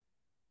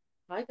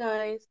Hi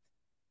guys.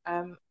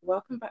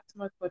 Welcome back to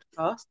my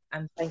podcast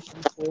and thank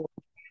you for tuning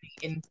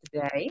in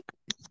today.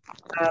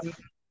 Um,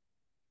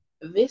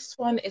 this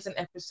one is an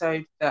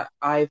episode that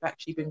I've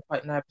actually been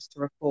quite nervous to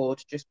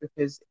record just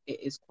because it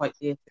is quite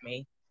dear to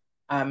me.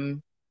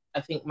 Um,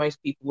 I think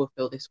most people will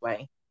feel this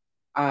way.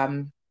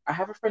 I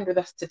have a friend with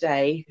us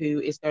today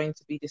who is going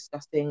to be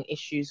discussing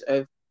issues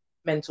of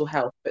mental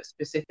health, but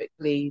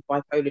specifically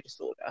bipolar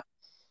disorder.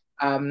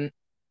 Um,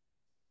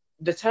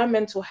 the term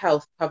mental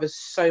health covers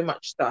so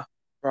much stuff,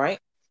 right?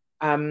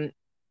 Um,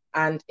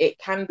 and it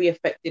can be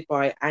affected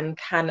by and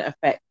can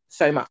affect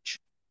so much,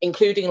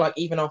 including like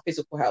even our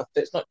physical health.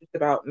 So it's not just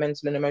about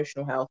mental and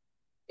emotional health,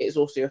 it is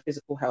also your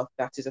physical health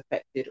that is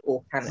affected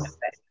or can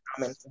affect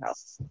our mental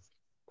health.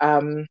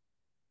 Um,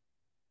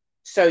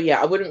 so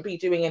yeah, I wouldn't be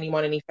doing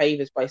anyone any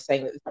favors by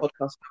saying that this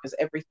podcast covers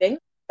everything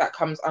that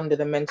comes under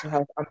the mental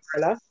health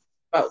umbrella,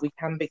 but we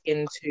can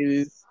begin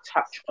to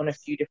touch on a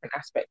few different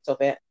aspects of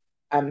it,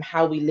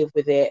 how we live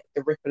with it,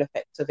 the ripple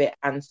effects of it,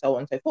 and so on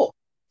and so forth.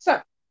 So,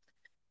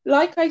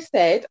 like I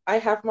said, I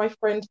have my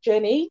friend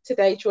Jenny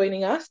today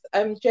joining us.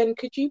 Jen,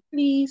 could you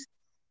please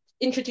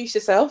introduce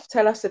yourself?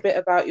 Tell us a bit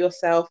about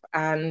yourself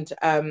and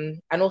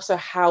also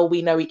how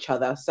we know each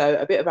other. So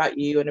a bit about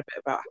you and a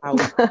bit about how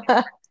we.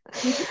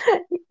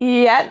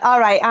 Yeah, all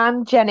right.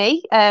 I'm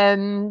Jenny.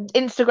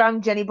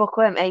 Instagram Jenny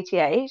Buckworm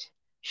 88.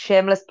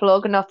 Shameless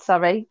plug, not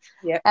sorry.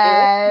 Yeah,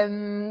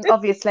 yeah.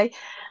 Obviously.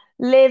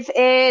 Live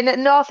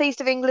in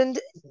northeast of England.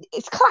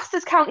 It's classed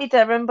as County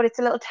Durham, but it's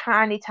a little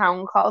tiny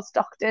town called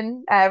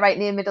Stockton, right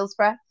near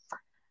Middlesbrough.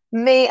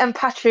 Me and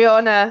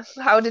Patriona,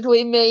 how did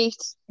we meet?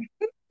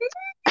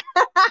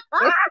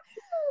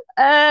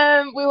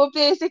 We were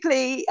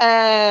basically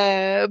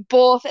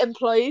both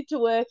employed to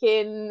work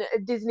in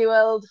Disney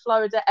World,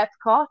 Florida,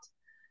 Epcot,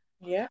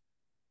 Yeah.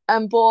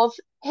 and both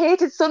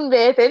hated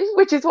sunbathing,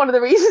 which is one of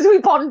the reasons we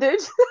bonded.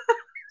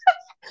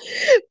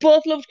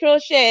 Both loved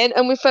crocheting,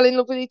 and we fell in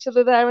love with each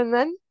other there and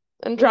then,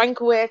 and Yeah. drank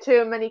away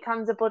too many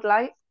cans of Bud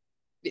Light.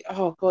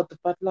 Oh God, the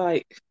Bud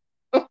Light.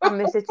 I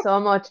miss it so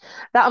much.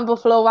 That and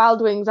Buffalo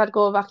Wild Wings, I'd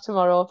go back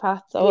tomorrow,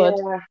 Pat. I would.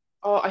 Yeah.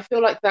 Oh, I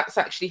feel like that's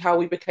actually how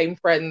we became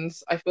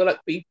friends. I feel like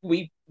we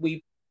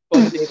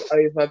bonded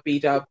over B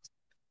Dubs.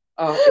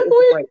 Oh, it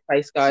was a great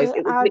place, guys.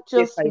 It was I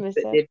literally a just place miss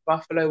that it. did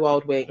Buffalo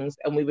Wild Wings,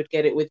 and we would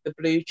get it with the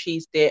blue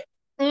cheese dip,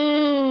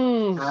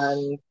 Mm,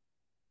 and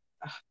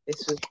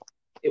this was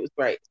it was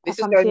great. I This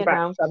is fancy going it back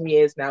now. some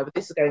years now, but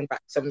this is going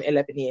back some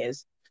 11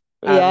 years.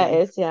 Yeah, Um,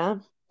 it is. Yeah.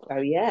 so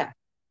yeah,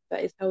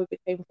 that is how we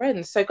became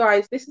friends. So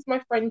guys, this is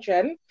my friend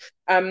Jen.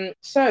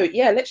 So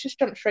yeah, let's just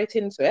jump straight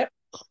into it.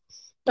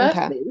 Okay.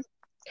 Firstly,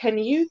 can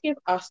you give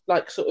us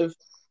like sort of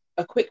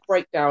a quick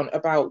breakdown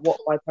about what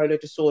bipolar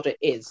disorder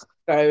is?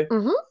 So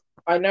Hmm.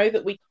 I know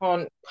that we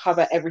can't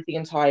cover everything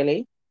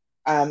entirely.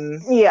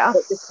 Yeah.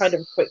 But just kind of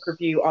a quick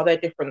review, are there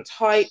different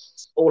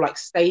types or like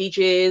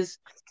stages?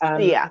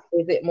 Yeah.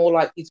 Is it more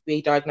likely to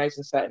be diagnosed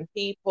in certain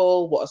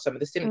people? What are some of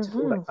the symptoms?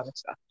 All that Hmm. kind of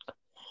stuff.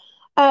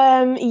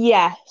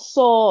 Yeah.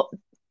 So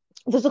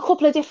there's a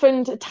couple of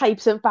different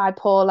types of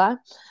bipolar.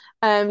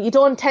 You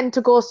don't tend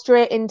to go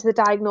straight into the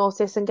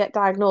diagnosis and get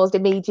diagnosed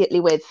immediately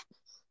with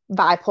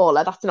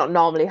bipolar. That's not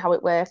normally how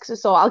it works.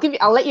 So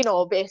I'll let you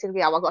know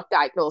basically how I got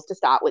diagnosed to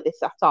start with, if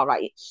that's all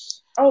right.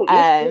 Oh,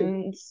 yes,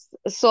 please.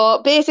 Um,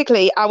 so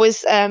basically,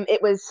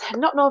 it was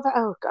not November,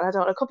 oh God, I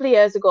don't know, a couple of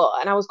years ago,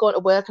 and I was going to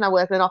work and I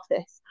work in an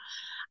office.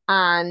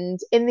 And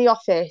in the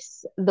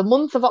office, the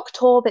month of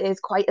October is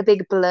quite a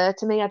big blur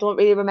to me. I don't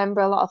really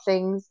remember a lot of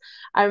things.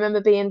 I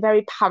remember being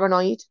very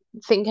paranoid,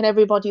 thinking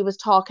everybody was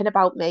talking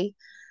about me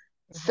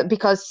Mhm.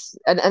 because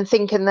and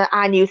thinking that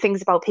I knew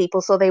things about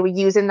people, so they were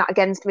using that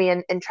against me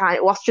and trying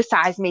to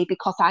ostracize me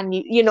because I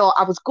knew,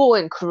 I was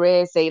going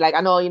crazy. Like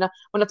I know, we're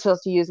not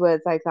supposed to use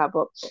words like that,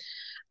 but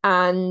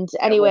and Yeah,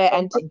 well, anyway,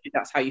 sometimes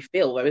that's how you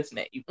feel, though, isn't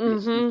it? You literally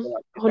mm-hmm, feel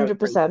like you're going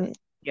crazy. 100%.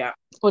 Yeah.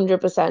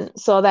 100%.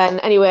 So then,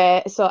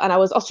 anyway, and I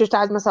was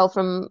ostracized myself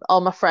from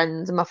all my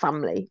friends and my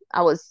family.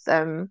 I was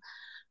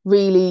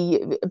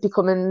really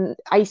becoming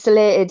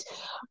isolated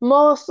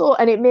more so,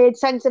 and it made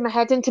sense in my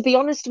head. And to be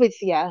honest with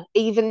you,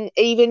 even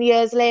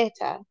years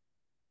later,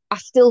 I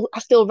still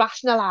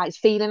rationalize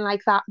feeling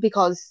like that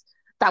because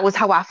that was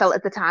how I felt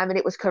at the time and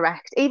it was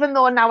correct. Even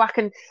though now I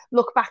can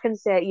look back and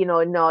say,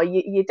 no,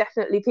 you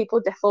definitely, people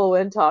definitely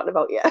weren't talking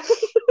about you.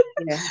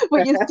 Yeah.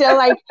 But you're still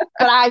like,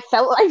 but I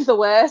felt like the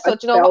worst. I So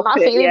do you know what? felt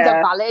My it. feelings are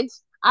Yeah. valid.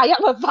 I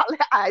am a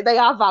valid. They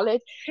are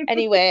valid.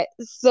 Anyway,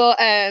 so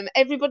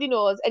everybody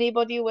knows.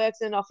 Anybody who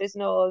works in an office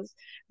knows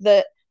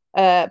that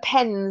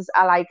pens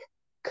are like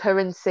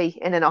currency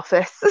in an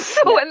office.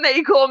 So Yeah. when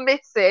they go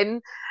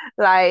missing,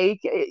 like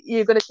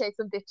you're gonna take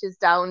some bitches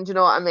down. Do you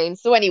know what I mean?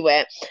 So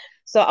anyway,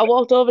 so I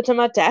walked over to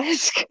my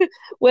desk,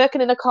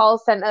 working in a call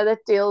center that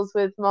deals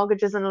with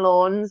mortgages and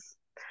loans,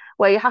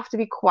 where you have to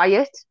be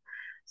quiet.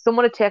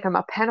 Someone had taken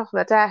my pen off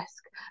my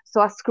desk.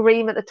 So I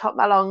scream at the top of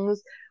my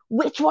lungs,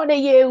 which one of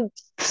you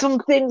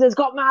something has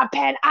got my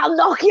pen? I'll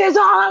knock you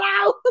all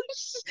out.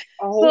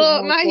 Oh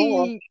So my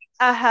God.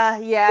 Were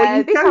Yeah,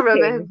 you this I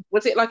remember. joking?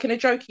 Was it like in a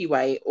jokey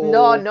way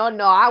No, or no,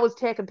 no. I was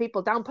taking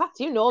people down. Pat,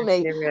 you know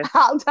me. serious?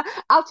 I'll,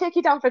 I'll take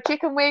you down for a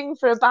chicken wing,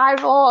 for a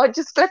biro.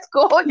 Just let's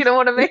go. You know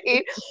what I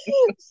mean?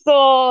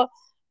 So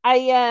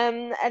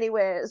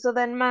anyway, so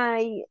then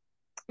my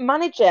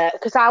manager,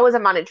 because I was a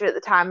manager at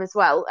the time as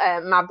well.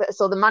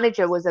 So the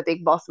manager was a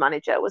big boss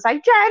manager. Was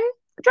like, Jen,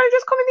 do you want to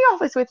just come in the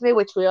office with me?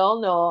 Which we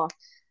all know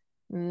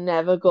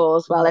never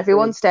goes well. Not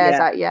Everyone good. stares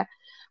Yeah. at you.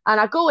 And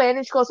I go in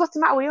and she goes, what's the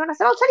matter with you? And I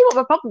said, I'll tell you what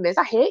my problem is.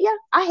 I hate you.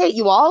 I hate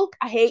you all.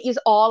 I hate you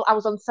all. I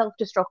was on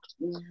self-destruct.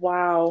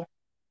 Wow.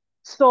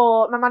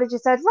 So my manager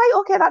said, right,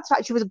 okay, that's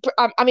fine. She was,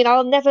 I mean,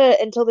 I'll never,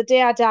 until the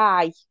day I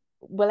die,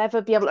 will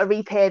ever be able to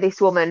repay this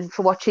woman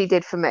for what she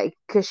did for me.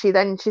 Because she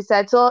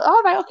said, so,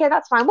 all right, okay,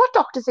 that's fine. What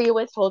doctors are you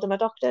with? Told her my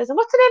doctors. And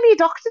what's the name of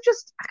your doctor?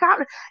 I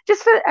can't,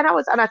 just for,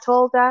 and I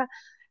told her.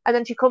 And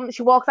then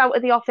she walks out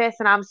of the office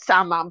and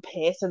I'm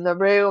pacing the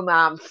room.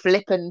 I'm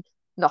flipping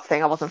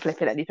nothing. I wasn't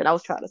flipping anything. I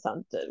was trying to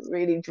sound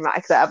really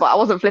dramatic there, but I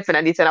wasn't flipping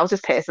anything. I was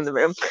just pacing the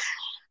room.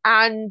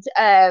 And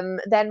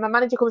then my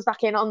manager comes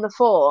back in on the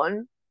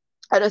phone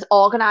and has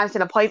organised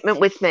an appointment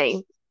with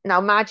me.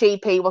 Now my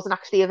GP wasn't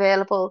actually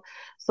available,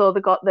 so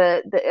they got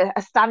a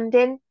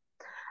stand-in, Okay.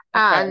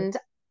 and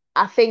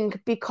I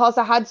think because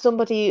I had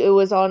somebody who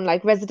was on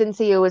like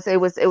residency, who was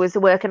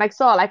working, I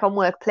saw like on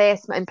work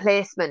placement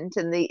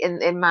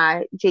in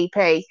my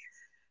GP.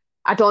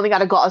 I don't think I'd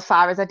have got as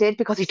far as I did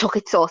because he took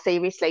it so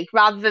seriously.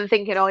 Rather than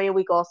thinking, "Oh, here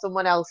we go,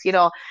 someone else," he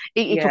took it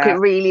Yeah.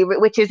 really,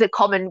 which is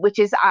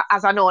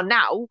as I know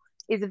now,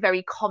 is a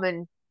very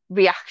common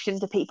reaction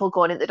to people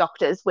going into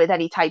doctors with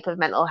any type of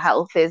mental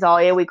health. Is, "Oh,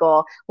 here we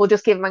go, we'll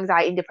just give them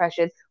anxiety and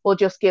depression. We'll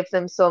just give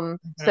them some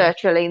Mhm.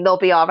 sertraline. They'll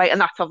be all right," and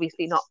that's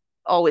obviously not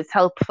always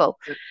helpful.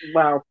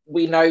 Well,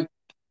 we know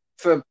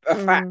for a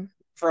fact Mm,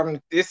 from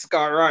this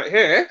guy right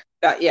here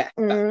that yeah,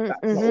 that's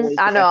not always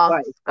I the best know,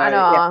 way. I So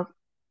yeah, know.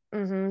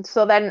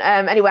 So then,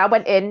 anyway, I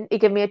went in. He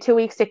gave me a 2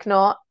 week sick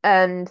note,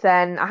 and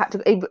then I had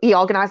to. He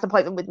organised an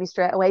appointment with me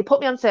straight away. He put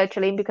me on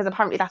sertraline because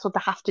apparently that's what they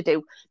have to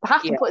do.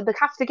 yeah. They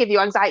have to give you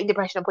anxiety and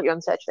depression and put you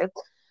on sertraline.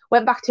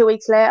 Went back 2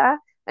 weeks later,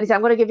 and he said,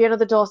 "I'm going to give you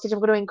another dosage. I'm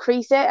going to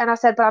increase it." And I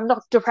said, "But I'm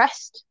not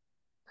depressed.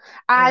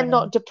 I'm Mm,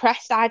 not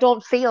depressed. I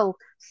don't feel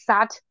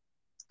sad.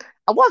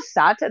 I was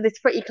sad, and it's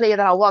pretty clear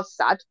that I was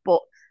sad,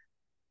 but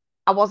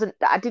I wasn't.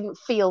 I didn't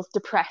feel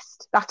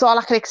depressed. That's all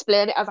I can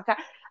explain it as.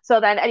 So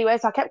then, anyway,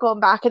 so I kept going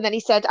back, and then he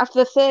said after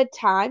the third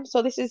time,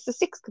 so this is the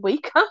sixth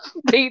week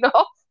being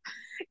off.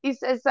 He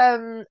says,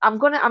 I'm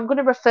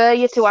gonna refer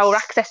you to our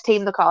access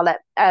team, they call it,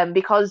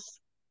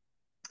 because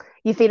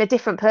you've been a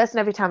different person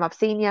every time I've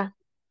seen you.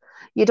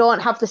 You don't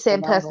have the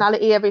same wow.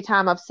 personality every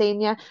time I've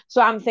seen you.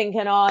 So I'm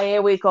thinking, oh,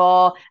 here we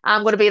go.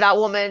 I'm going to be that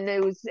woman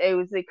who's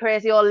the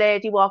crazy old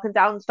lady walking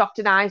down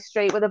Stockton High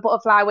Street with the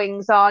butterfly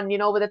wings on,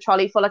 with a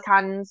trolley full of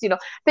cans,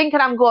 thinking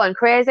I'm going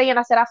crazy. And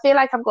I said, I feel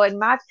like I'm going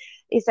mad.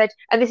 He said,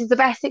 and this is the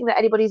best thing that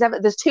anybody's ever.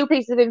 There's two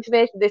pieces of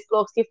information this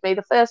bloke's given me.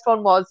 The first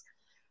one was,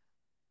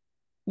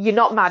 you're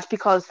not mad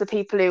because the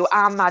people who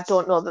are mad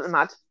don't know that they're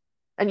mad,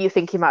 and you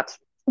think you're mad.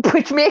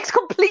 Which makes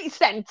complete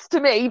sense to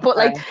me, but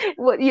like,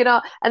 Okay.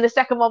 and the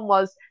second one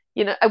was,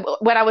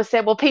 when I was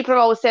saying, well, people are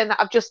always saying that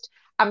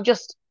I'm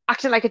just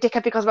acting like a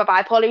dickhead because of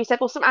my bipolar. He said,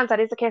 well, sometimes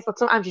that is the case, but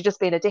sometimes you're just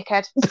being a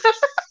dickhead.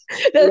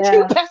 They're the two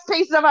Yeah. best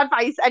pieces of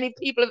advice any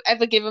people have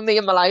ever given me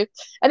in my life,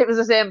 and it was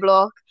the same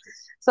bloke.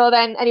 So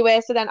then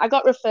I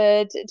got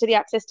referred to the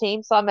access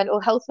team, so I'm a mental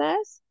health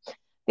nurse.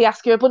 They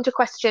ask you a bunch of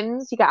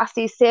questions. You get asked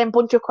these same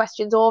bunch of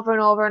questions over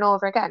and over and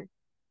over again.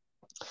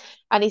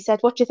 And he said,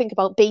 what do you think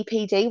about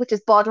BPD, which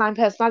is borderline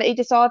personality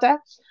disorder?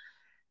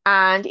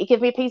 And he gave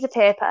me a piece of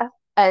paper,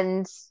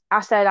 and I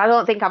said, I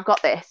don't think I've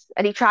got this.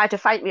 And he tried to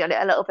fight me on it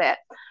a little bit.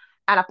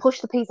 And I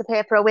pushed the piece of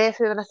paper away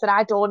from him and I said,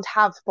 I don't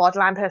have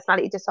borderline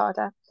personality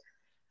disorder.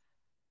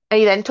 And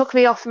he then took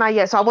me off my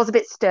year. So I was a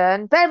bit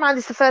stern. Bear in mind,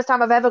 this is the first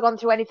time I've ever gone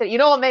through anything. You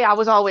know me, I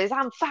was always,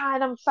 I'm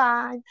fine, I'm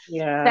fine.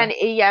 Yeah. Then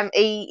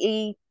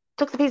he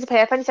took the piece of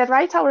paper and he said,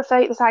 right, I'll refer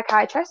you to the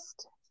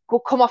psychiatrist. Go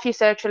come off your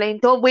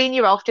sertraline. Don't wean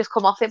you off, just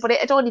come off it. But it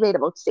had only been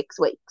about 6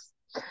 weeks.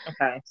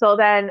 Okay. So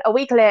then a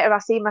week later, I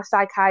see my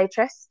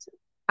psychiatrist,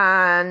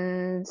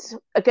 and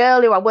a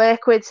girl who I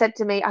work with said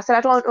to me, I said,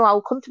 I don't know how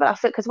comfortable I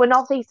feel because we're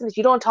Northeasterners.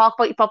 You don't talk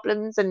about your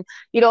problems and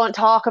you don't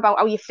talk about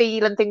how you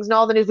feel and things.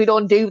 Northerners, we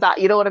don't do that.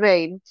 You know what I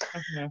mean?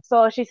 Hmm.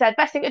 So she said,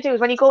 best thing to do is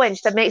when you go in,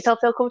 she said, make yourself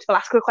feel comfortable.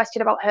 Ask her a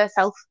question about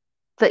herself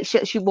that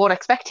she won't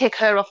expect, take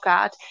her off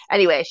guard.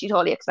 Anyway, she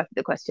totally expected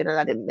the question and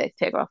I didn't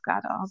take her off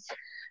guard at all.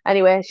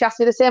 Anyway, she asked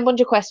me the same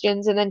bunch of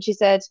questions and then she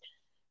said,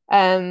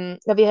 have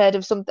you heard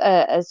of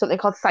something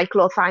called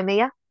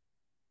cyclothymia?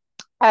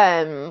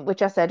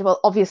 Which I said, well,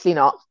 obviously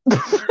not.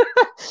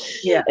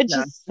 Yeah. And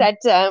No. she said,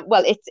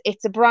 well,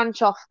 it's a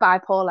branch off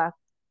bipolar.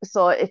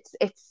 So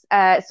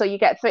so you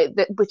get three,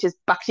 which is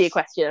back to your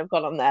question. I've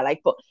gone on there,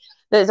 like, but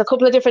there's a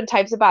couple of different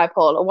types of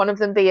bipolar. One of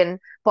them being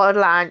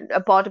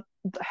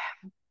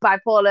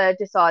bipolar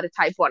disorder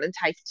type 1 and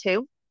type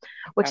 2,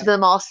 which are Okay. the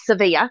more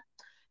severe.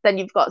 Then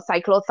you've got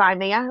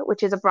cyclothymia,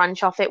 which is a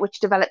branch off it,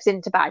 which develops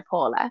into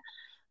bipolar.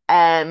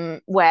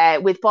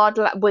 where with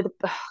I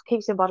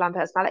keep saying borderline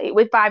personality,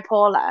 with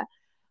bipolar,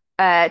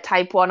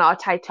 type 1 or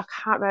type 2, I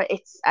can't remember,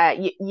 it's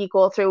you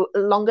go through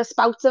longer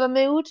spouts of a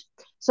mood.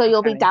 So Okay.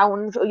 you'll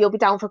be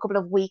down for a couple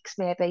of weeks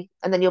maybe,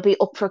 and then you'll be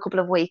up for a couple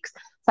of weeks.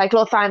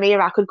 Cyclothymia,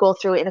 I could go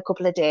through it in a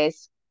couple of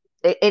days.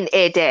 In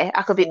a day,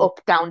 I could be Yeah.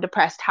 up, down,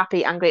 depressed,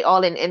 happy, angry,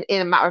 all in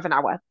a matter of an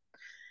hour.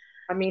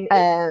 I mean,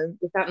 Um,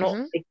 is that not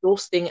mhm.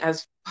 exhausting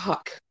as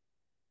fuck?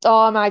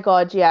 Oh my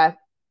God, yeah.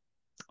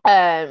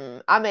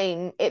 I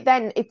mean,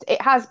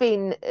 it has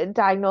been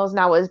diagnosed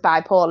now as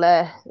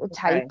bipolar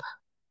type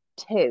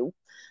Okay. 2,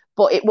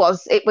 but it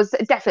was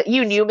definitely,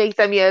 you knew me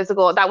some years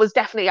ago. I was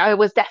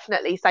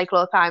definitely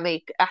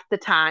cyclothymic at the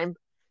time,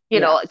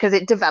 Yeah. because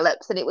it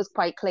develops and it was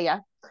quite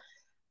clear.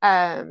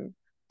 Um,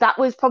 that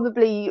was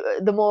probably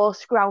the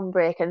most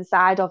groundbreaking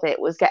side of it,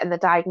 was getting the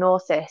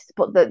diagnosis.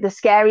 But the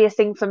scariest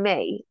thing for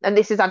me, and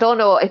this is, I don't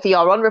know if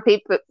you're on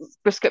repeat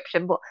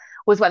prescription, but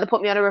was when they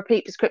put me on a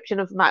repeat prescription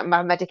of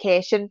my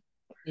medication.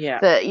 Yeah.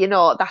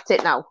 That, that's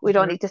it now. We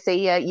don't Mhm. need to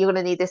see you. You're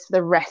going to need this for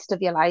the rest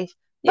of your life.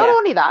 Not Yeah.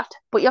 only that,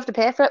 but you have to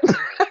pay for it.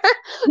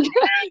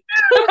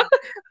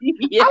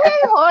 Yeah. I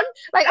mean, hon,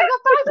 like, I've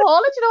got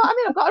bipolar, do you know what I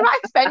mean? I've got a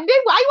right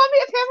spending. Why you want me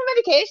to pay for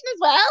medication as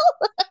well?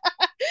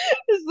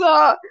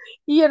 So,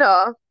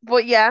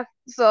 but yeah,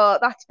 so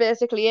that's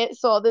basically it.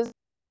 So there's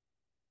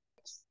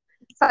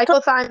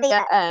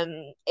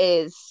cyclothymia,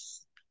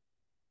 is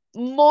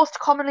most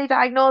commonly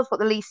diagnosed, but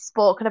the least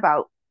spoken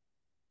about.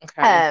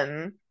 Okay.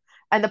 Um,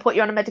 and they put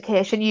you on a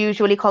medication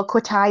usually called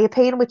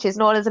quetiapine, which is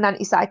known as an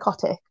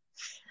antipsychotic.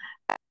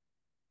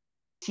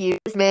 It's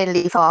used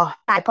mainly for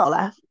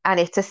bipolar, and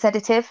it's a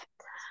sedative.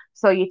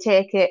 So you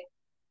take it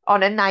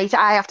on a night.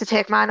 I have to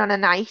take mine on a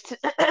night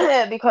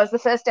because the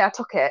first day I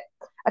took it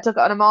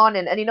on a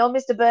morning. And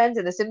Mr. Burns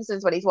in The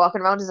Simpsons, when he's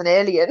walking around as an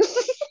alien,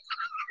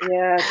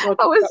 Yeah. God,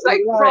 I is was that what like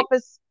you like? proper,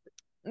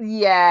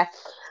 yeah.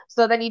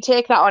 So then you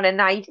take that on a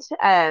night,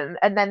 and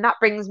then that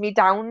brings me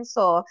down.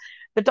 So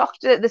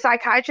the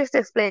psychiatrist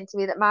explained to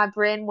me that my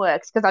brain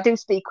works because I do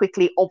speak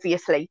quickly,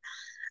 obviously.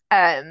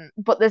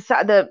 But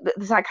the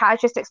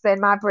psychiatrist explained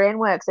my brain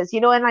works as,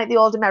 in like the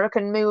old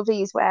American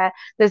movies where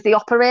there's the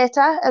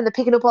operator and they're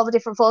picking up all the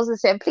different phones and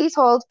saying, please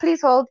hold,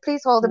 please hold,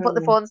 please hold, and put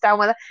the Mm, phones down.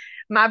 Whether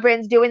my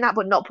brain's doing that,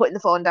 but not putting the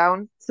phone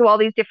down. So all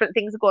these different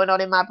things are going on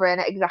in my brain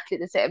at exactly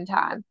the same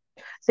time.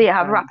 So you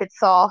have okay. rapid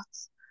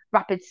thoughts,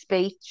 rapid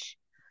speech,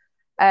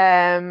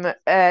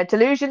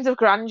 delusions of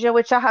grandeur,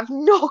 which I have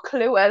no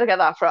clue where to get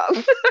that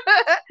from.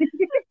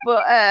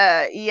 But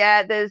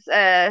yeah, there's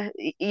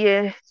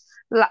yeah,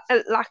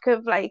 lack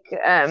of, like, you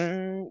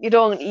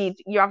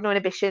have no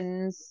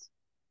inhibitions,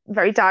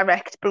 very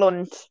direct,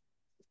 blunt,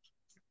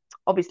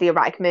 obviously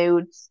erratic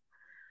moods,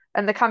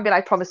 and there can be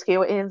like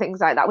promiscuity and things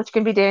like that, which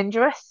can be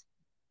dangerous.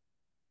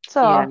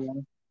 Yeah.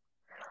 So,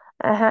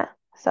 uh-huh.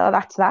 So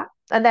that's that.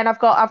 And then I've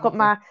got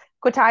my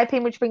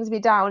quetiapine, which brings me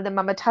down, and then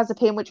my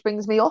mirtazapine, which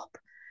brings me up.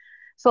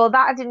 So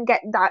that I didn't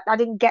get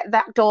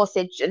that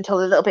dosage until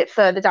a little bit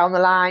further down the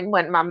line,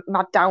 when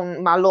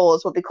my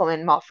lows were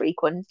becoming more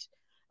frequent.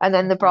 And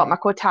then they brought Okay. my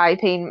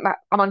quetiapine.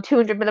 I'm on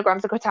 200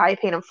 milligrams of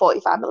quetiapine and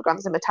 45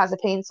 milligrams of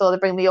mirtazapine. So they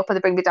bring me up and they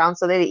bring me down,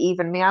 so they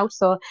even me out.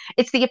 So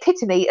it's the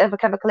epitome of a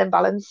chemical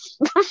imbalance.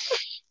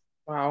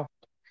 Wow.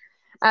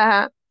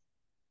 uh,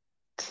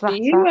 so Do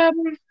that's you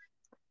that.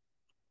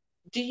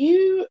 do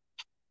you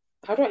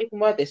how do I even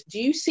word this? Do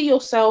you see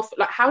yourself,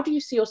 like, how do you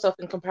see yourself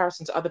in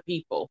comparison to other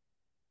people?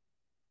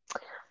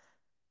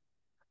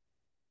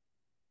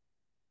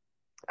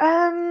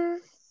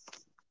 Um,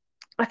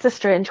 that's a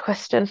strange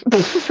question.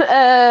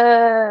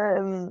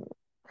 um, Like,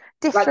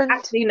 different.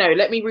 actually, no,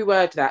 let me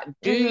reword that.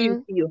 Do you Hmm.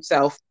 see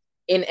yourself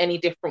in any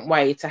different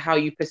way to how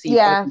you perceive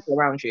other Yeah, people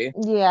around you?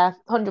 yeah,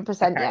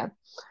 100%. Okay. Yeah.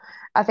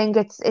 I think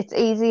it's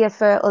easier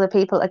for other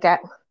people to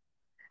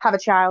have a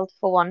child,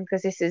 for one,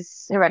 because this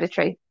is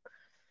hereditary.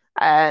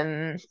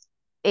 Um,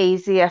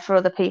 Easier for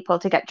other people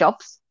to get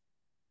jobs,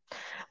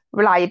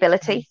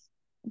 reliability,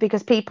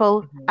 because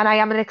people, Mm-hmm. and I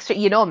am an extra,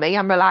 me,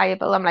 I'm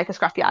reliable. I'm like a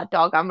scrapyard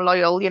dog. I'm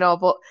loyal,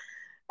 but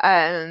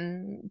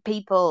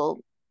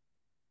people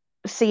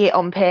see it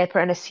on paper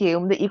and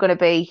assume that you're going to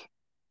be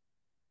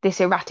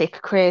this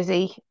erratic,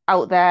 crazy,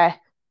 out there,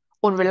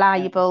 Okay.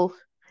 unreliable,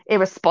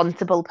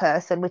 irresponsible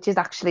person, which is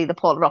actually the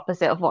polar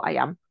opposite of what I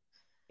am.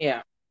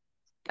 Yeah.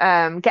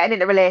 Getting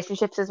into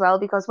relationships as well,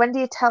 because when do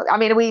you tell, I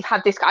mean,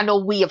 I know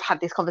we have had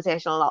this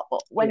conversation a lot,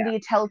 but when do Yeah. you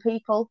tell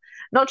people,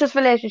 not just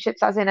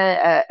relationships as in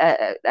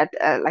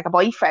like a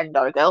boyfriend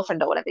or a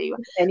girlfriend or whatever you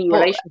want, Any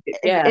but relationship.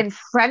 Yeah. in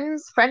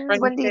friends, when do you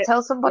Friendship. tell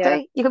Yeah.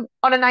 somebody? You can,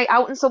 on a night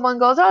out, and someone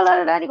goes, oh, no,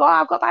 no, no, and you go, oh,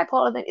 I've got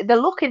bipolar. The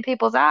look in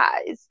people's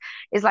eyes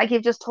is like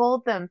you've just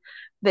told them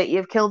that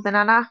you've killed the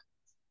nana.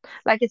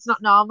 Like, it's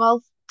not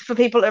normal for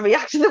people to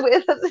react the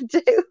way that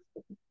they do.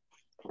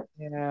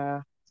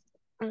 Yeah.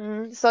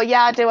 So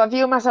yeah, I do. I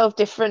view myself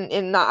different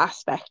in that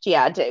aspect.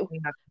 Yeah, I do. I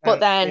think that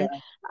But sense. Yeah. then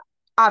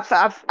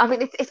I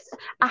mean,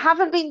 I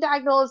haven't been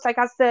diagnosed like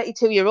as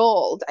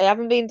 32-year-old. I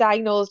haven't been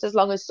diagnosed as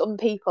long as some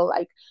people.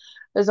 Like,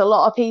 There's a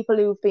lot of people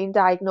who've been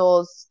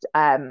diagnosed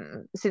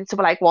since they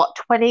were like what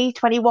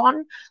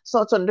 2021,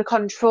 so it's under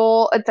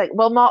control. It's like,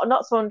 well,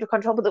 not so under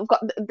control, but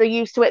they're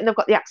used to it and they've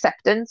got the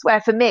acceptance.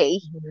 Where for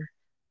me, Mhm.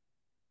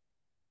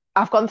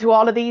 I've gone through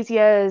all of these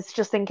years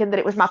just thinking that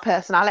it was my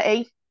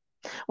personality,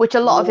 which a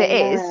lot of it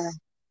Yeah. is,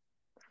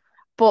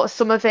 but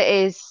some of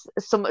it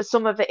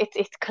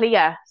it's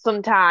clear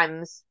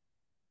sometimes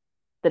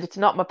that it's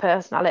not my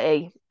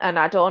personality, and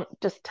I don't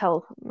just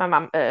tell my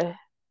mum to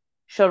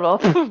shut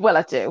up. Well,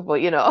 I do,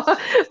 but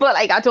but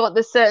like I don't.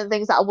 There's certain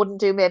things that I wouldn't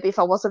do maybe if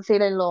I wasn't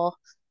feeling low,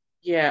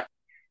 Yeah.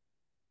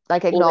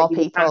 like Or that ignore you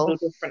would handle people.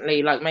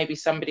 differently, like maybe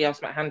somebody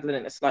else might handle it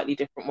in a slightly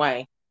different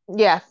way.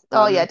 Yeah.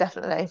 Oh yeah, Um,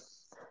 definitely.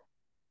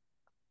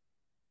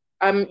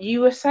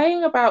 you were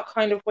saying about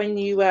kind of when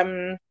you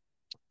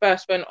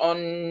first went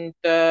on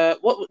the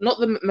what, not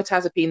the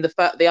mirtazapine,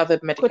 the other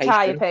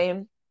medication,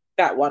 Quetiapine.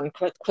 that one,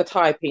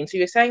 clothiapine. So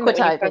you were saying that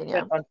when you first Quetiapine.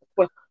 went Yeah. on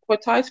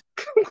quetiapine,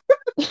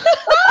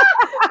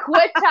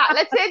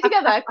 Let's say it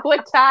together.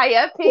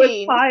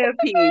 Quetiapine.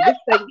 quetiapine,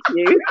 thank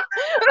you.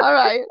 All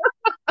right.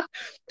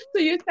 So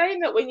you're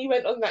saying that when you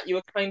went on that, you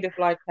were kind of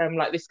like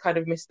this kind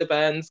of Mr.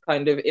 Burns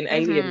kind of in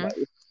alien Mhm.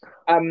 mode.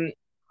 Um,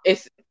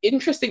 it's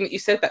interesting that you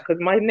said that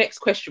because my next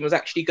question was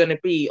actually going to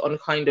be on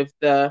kind of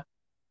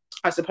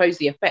I suppose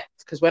the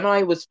effects. Because when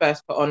I was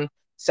first put on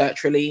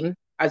sertraline,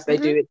 as they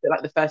do, Mhm. it's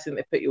like the first thing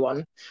they put you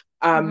on.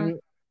 Mhm.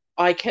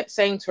 I kept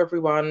saying to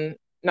everyone,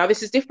 now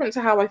this is different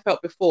to how I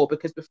felt before,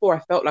 because before I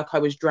felt like I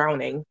was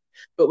drowning,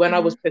 but when I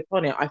was Mhm. put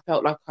on it, I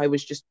felt like I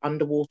was just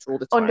underwater all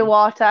the time.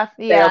 Underwater.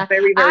 They are Yeah.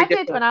 very, very I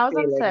did when different I was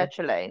on feelings.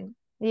 sertraline.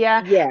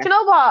 Yeah. Yeah, Do you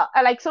know what?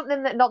 I like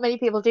something that not many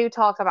people do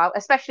talk about,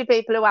 especially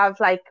people who have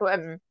like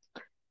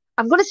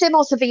I'm going to say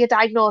more severe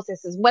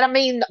diagnoses. What I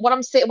mean when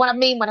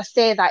I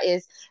say that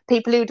is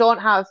people who don't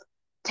have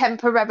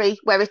temporary,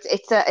 where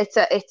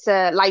it's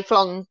a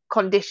lifelong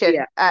condition.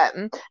 yeah,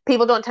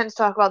 People don't tend to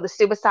talk about the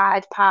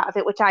suicide part of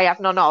it, which I have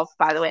none of,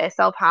 by the way,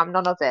 self harm,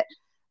 none of it.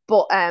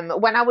 But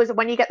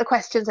when you get the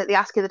questions that they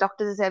ask you, the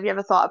doctors say, "Have you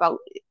ever thought about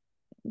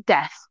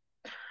death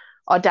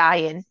or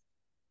dying?"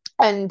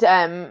 And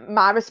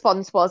my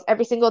response was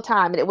every single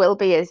time, and it will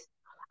be, is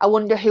I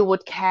wonder who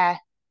would care,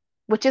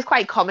 which is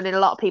quite common in a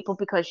lot of people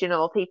because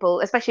people,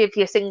 especially if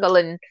you're single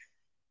and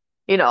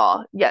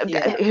yeah,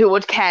 yeah. who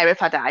would care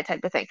if I died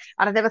type of thing.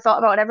 And I never thought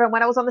about it ever. And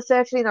when I was on the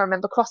sertraline, I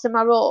remember crossing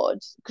my road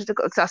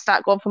because I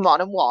started going for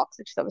morning walks,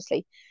 which is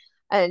obviously.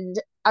 And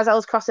as I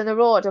was crossing the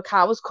road, a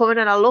car was coming,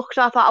 and I looked.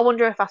 And I thought, I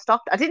wonder if I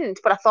stopped. I didn't,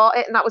 but I thought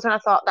it, and that was when I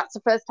thought that's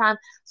the first time.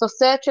 So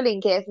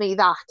sertraline gave me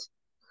that,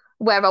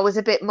 where I was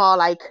a bit more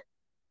like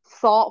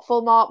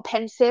thoughtful, more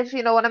pensive.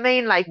 You know what I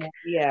mean? Like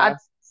I'd Yeah.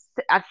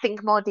 I'd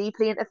think more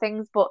deeply into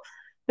things. But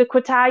the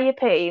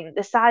quetiapine,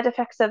 the side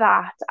effects of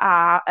that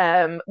are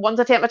once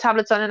I take my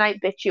tablets on a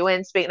night, bitch, you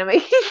ain't speaking to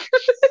me.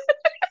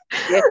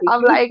 Yeah, because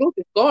I'm like, you're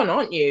just gone,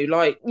 aren't you?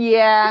 Like,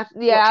 yeah, watch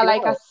yeah, you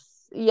like out.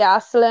 I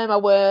slur my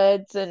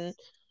words and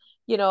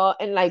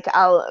and like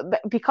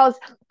because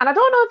and I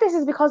don't know if this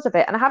is because of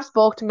it, and I have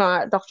spoke to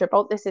my doctor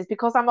about this, is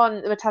because I'm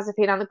on the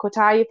mirtazapine and the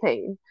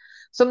quetiapine.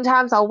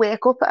 Sometimes I'll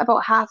wake up at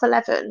about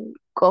 11:30,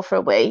 go for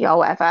a wee or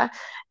whatever,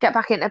 get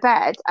back into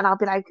bed, and I'll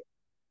be like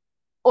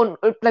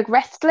like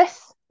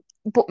restless,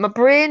 but my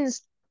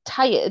brain's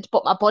tired,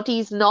 but my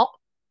body's not.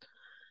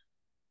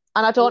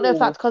 And I don't know if Oh,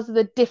 that's because of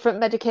the different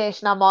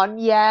medication I'm on.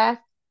 Yeah.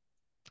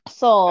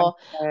 So,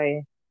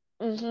 okay.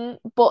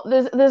 but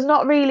there's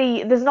not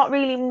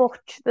really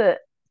much that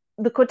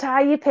the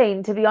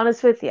quetiapine, to be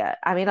honest with you.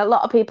 I mean, a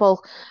lot of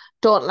people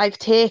don't like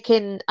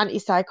taking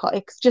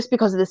antipsychotics just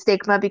because of the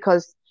stigma,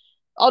 because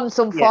on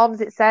some Yeah. forms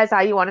it says,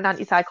 "Are you on an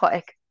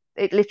antipsychotic?"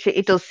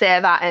 It does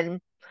say that,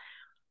 and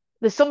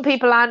there's some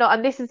people I know,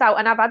 and this is out,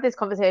 and I've had this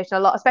conversation a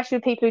lot, especially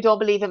with people who don't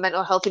believe in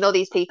mental health.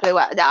 These people who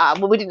are,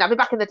 well, we didn't have it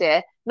back in the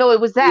day. No, it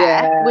was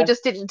there. We Yeah.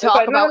 just didn't It's talk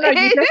like, no, no, about no,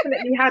 you it.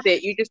 definitely had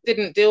it. You just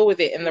didn't deal with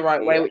it in the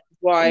right way, Yeah, which is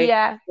why,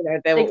 yeah,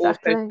 there were also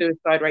exactly,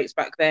 suicide rates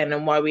back then,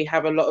 and why we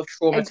have a lot of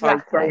traumatized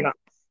exactly, grown-ups,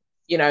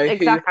 who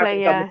exactly,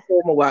 haven't done the yeah,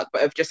 trauma work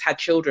but have just had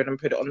children and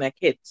put it on their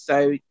kids.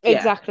 So, yeah.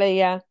 exactly,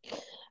 yeah.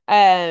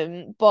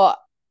 But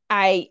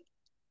I,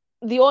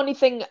 the only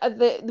thing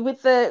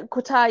with the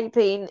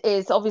quetiapine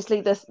is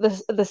obviously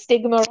the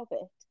stigma of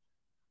it,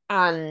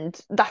 and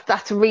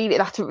that's really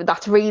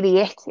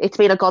it. It's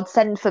been a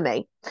godsend for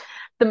me.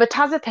 The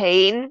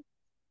mirtazapine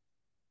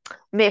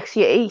makes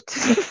you eat.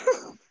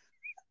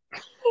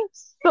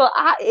 So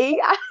I eat.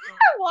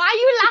 Why are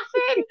you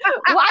laughing?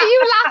 Why are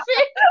you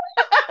laughing?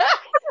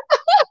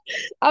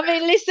 I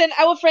mean, listen,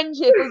 our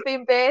friendship has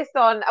been based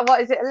on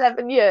what is it,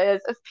 11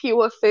 years of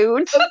pure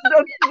food.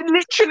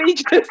 Literally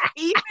just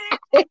eat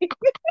it.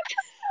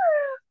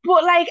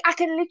 But like, I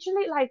can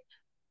literally like,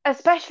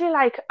 especially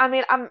like, I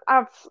mean,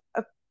 I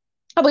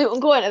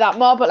won't go into that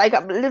more, but like,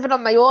 I'm living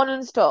on my own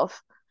and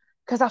stuff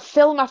because I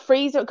fill my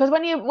freezer. Because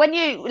when you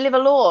live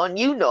alone,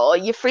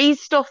 you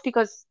freeze stuff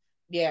because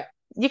Yeah.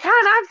 you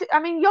can't have.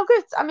 I mean,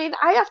 yogurts. I mean,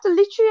 I have to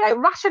literally like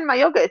ration my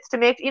yogurts to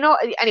make.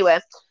 Anyway,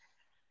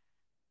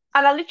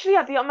 And I literally,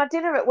 I'd be on my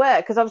dinner at work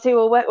because obviously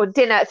we'll work or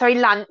dinner, sorry,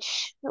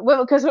 lunch,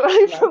 because we're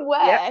home Lunch. from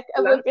Yep. work,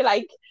 and we'd Lunch. be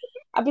like,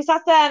 I'd be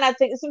sat there and I'd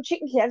think there's some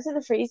chicken Kievs in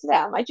the freezer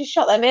there. I might just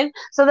shot them in.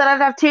 So then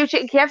I'd have two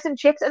chicken Kievs and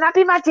chips, and that'd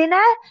be my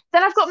dinner.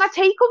 Then I've got my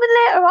tea coming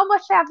later on.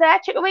 What should I have there?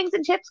 Chicken wings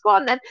and chips. Go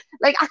on then.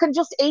 Like I can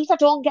just eat. I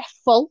don't get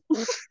full,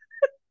 Do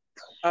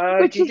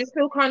which you is just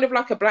feel kind of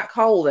like a black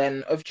hole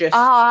then of just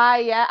ah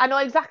yeah. I know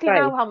exactly space?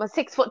 now how my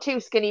 6'2"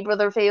 skinny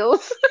brother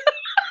feels.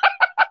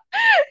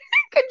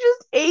 Can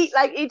just eat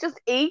like he just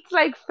eats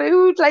like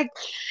food. Like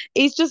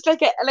he's just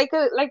like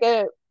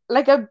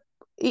a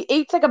he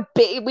eats like a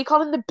bit. We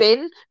call him the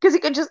bin because he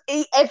can just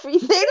eat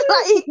everything.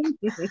 Like,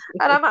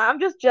 and I'm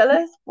just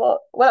jealous. But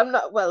well, I'm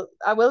not. Well,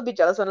 I will be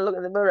jealous when I look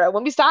in the mirror.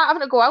 When we start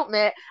having to go out,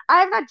 mate, I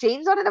haven't had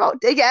jeans on in about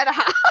a year and a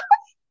half.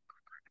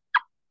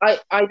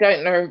 I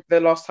don't know the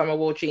last time I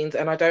wore jeans,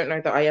 and I don't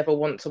know that I ever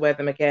want to wear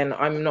them again.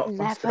 I'm not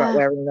fussed about Never.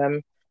 wearing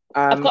them.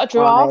 I've got a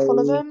drawer full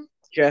of I them.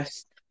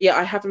 just, yeah,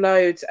 I have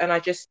loads, and I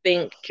just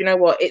think, do you know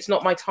what? It's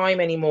not my time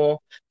anymore.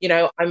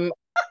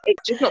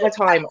 It's just not my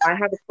time. I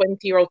have a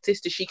 20-year-old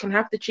sister. She can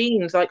have the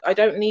jeans. Like, I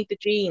don't need the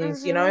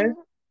jeans, you know?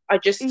 I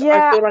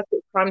Yeah, feel like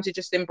it's time to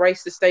just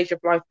embrace the stage of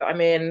life that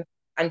I'm in,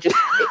 and just,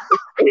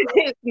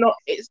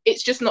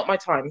 it's just not my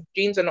time.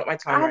 Jeans are not my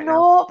time I right now.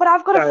 know, but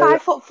I've got a So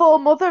 5'4"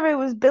 mother who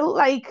was built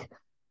like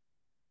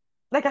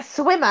a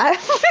swimmer who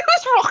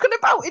was rocking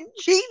about in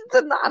jeans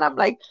and that, and I'm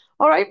like,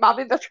 all right, mum,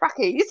 in the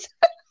trackies.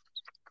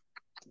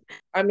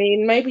 I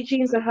mean, maybe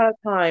jeans are her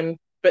time,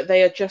 but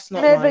they are just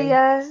not Maybe, mine.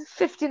 yeah,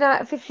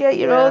 59,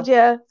 58-year Yeah, old,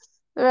 yeah,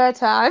 the right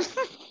time.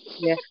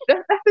 yeah.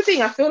 That's the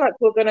thing. I feel like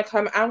we're gonna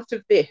come out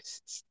of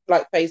this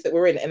like phase that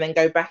we're in, and then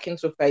go back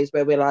into a phase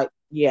where we're like,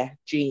 yeah,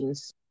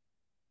 jeans.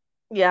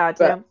 Yeah, I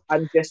But do.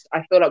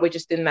 I feel like we're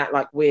just in that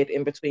like weird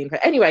in between.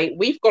 But anyway,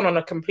 we've gone on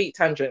a complete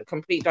tangent,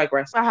 complete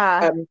digress.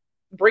 Uh-huh.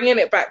 Bringing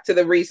it back to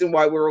the reason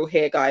why we're all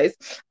here, guys.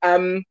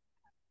 Um,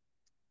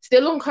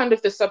 Still on kind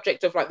of the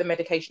subject of like the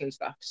medication and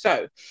stuff.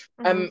 So,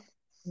 Hmm. um,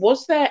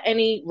 was there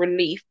any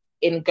relief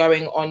in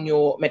going on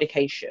your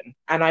medication?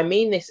 And I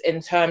mean this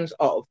in terms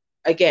of,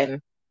 again,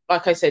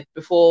 like I said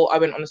before, I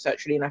went on the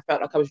sertraline, I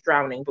felt like I was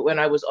drowning, but when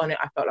I was on it,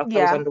 I felt like I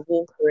was Yeah.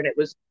 underwater, and it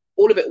was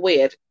all a bit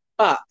weird.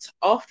 But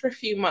after a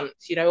few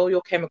months, all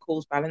your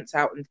chemicals balance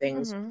out and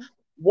things. Hmm.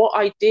 What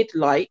I did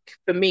like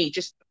for me,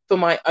 just for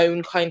my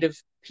own kind of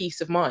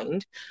peace of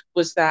mind,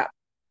 was that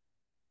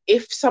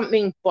if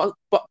something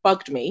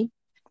bugged me,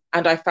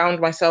 and I found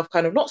myself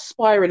kind of not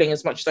spiraling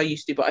as much as I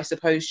used to, but I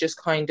suppose just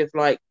kind of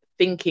like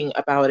thinking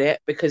about it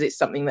because it's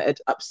something that had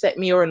upset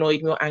me or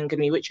annoyed me or angered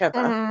me,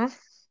 whichever. Hmm.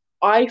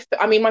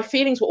 I mean, my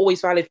feelings were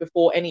always valid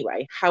before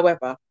anyway.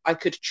 However, I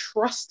could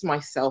trust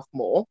myself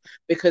more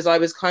because I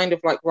was kind of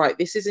like, right,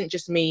 this isn't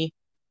just me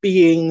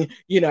being,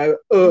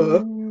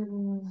 Mm.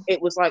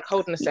 it was like,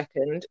 hold on a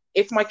second.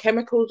 If my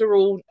chemicals are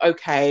all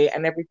okay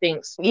and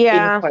everything's in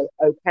Yeah, quote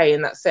okay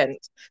in that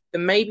sense,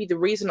 then maybe the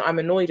reason I'm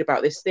annoyed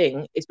about this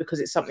thing is because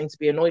it's something to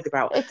be annoyed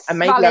about. And it's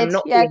maybe I'm valid.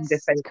 not Yeah, being it's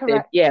defensive.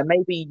 correct. Yeah,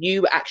 maybe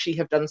you actually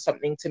have done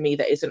something to me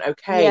that isn't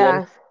okay. And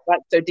Yeah.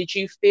 like, so did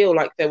you feel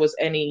like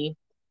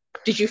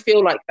did you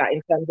feel like that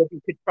in terms of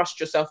you could trust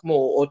yourself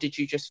more, or did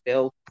you just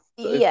feel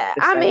sort of Yeah,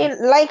 the I same?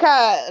 mean, like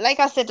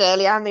I said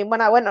earlier, I mean,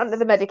 when I went under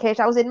the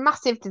medication, I was in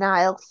massive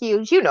denial,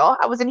 huge.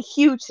 I was in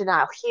huge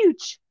denial,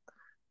 huge.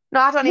 No,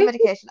 I don't need Little,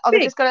 medication. Oh,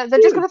 big, they're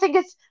just huge. gonna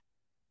think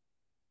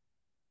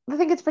they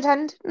think it's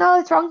pretend. No,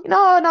 it's wrong.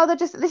 No, no,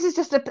 this is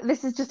just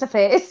a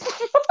phase.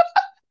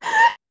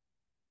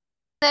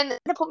 Then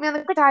they put me on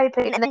the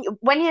quetiapine, and then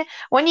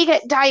when you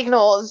get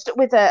diagnosed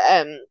with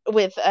a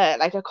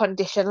like a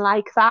condition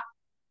like that,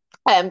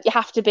 you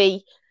have to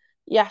be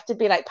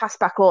like passed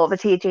back over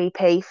to your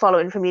GP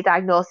following from your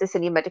diagnosis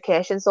and your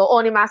medication. So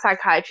only my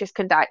psychiatrist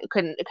can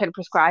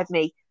prescribe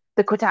me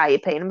the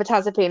quetiapine. And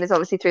mirtazapine is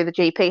obviously through the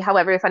GP.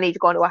 However, if I need to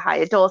go into a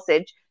higher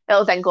dosage,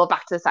 it'll then go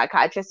back to the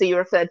psychiatrist. So you're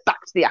referred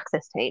back to the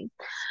access team.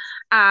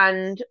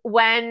 And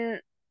when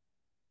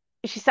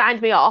she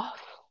signed me off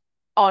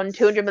on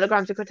 200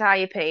 milligrams of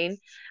quetiapine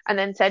and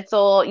then said,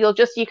 so you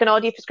can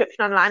order your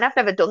prescription online. I've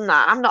never done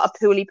that. I'm not a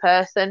poorly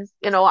person.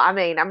 You know what I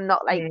mean? I'm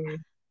not like, Mm.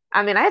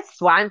 I mean, I had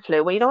swine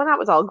flu, well, when that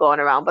was all going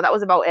around, but that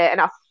was about it.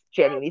 And I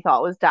genuinely thought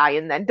I was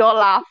dying then. Don't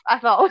laugh. I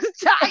thought I was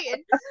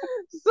dying.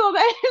 So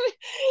then,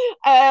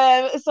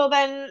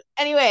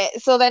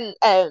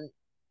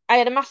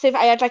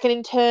 I had like an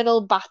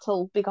internal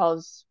battle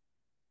because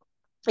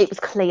it was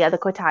clear the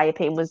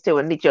quetiapine was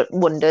doing me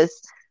wonders.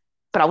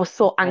 But I was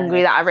so angry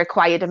Yeah, that I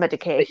required a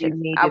that you medication.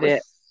 needed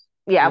it.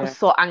 I was Yeah.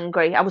 so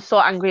angry. I was so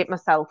angry at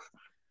myself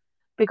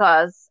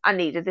because I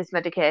needed this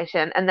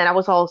medication. And then I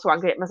was also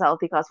angry at myself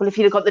because, well, if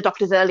you'd have got the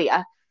doctors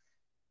earlier,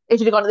 if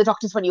you'd have gone to the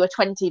doctors when you were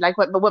 20, like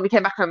when we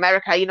came back from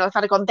America, if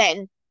I'd have gone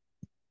then,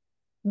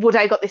 would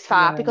I got this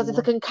far? Because if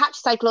I Yeah. can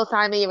catch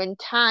cyclothymia in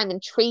time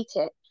and treat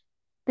it,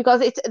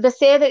 because they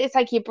say that it's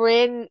like your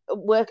brain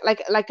work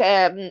like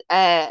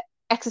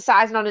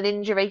exercising on an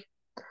injury.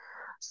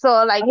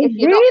 So like Oh, if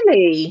you're not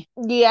really?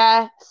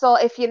 yeah, so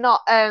if you're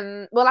not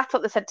well that's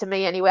what they said to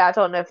me anyway. I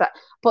don't know if that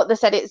but they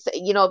said it's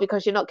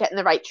because you're not getting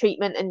the right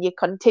treatment and you're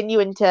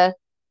continuing to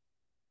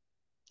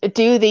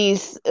do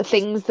these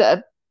things that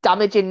are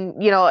damaging,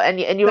 and you're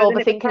So then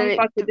it overthinking becomes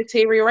like a it.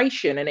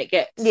 deterioration and it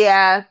gets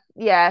Yeah.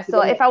 to So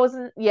the if next I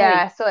wasn't,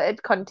 stage. so it'd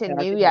Okay, I continue,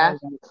 didn't yeah. know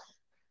that.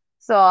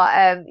 So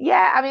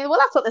yeah, I mean, well,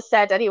 that's what they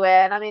said anyway,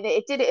 and I mean,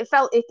 it did. It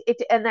felt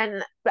it, and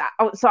then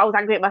so I was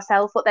angry at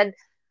myself, but then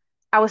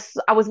I was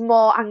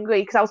more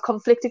angry because I was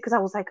conflicted because I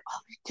was like, oh,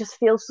 it just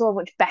feels so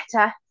much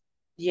better.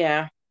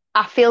 Yeah.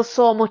 I feel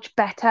so much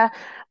better,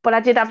 but I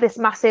did have this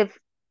massive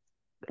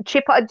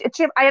chip. I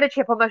had a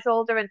chip on my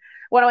shoulder, and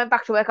when I went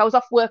back to work, I was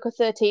off work for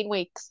 13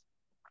 weeks.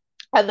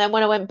 And then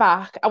when I went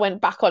back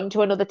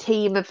onto another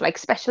team of like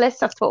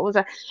specialists. That's what it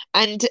was,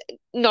 and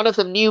none of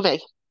them knew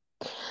me.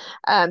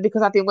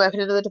 Because I've been working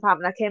in another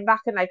department. I came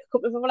back and like a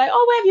couple of them were like,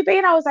 "Oh, where have you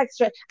been?" I was like,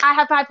 "Straight, I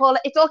have bipolar.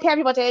 It's okay,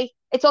 everybody.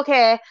 It's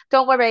okay.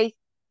 Don't worry.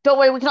 Don't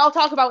worry. We can all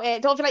talk about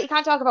it. Don't feel like you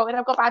can't talk about it.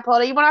 I've got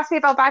bipolar. You want to ask me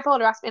about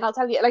bipolar? Ask me, and I'll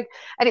tell you." Like,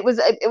 and it was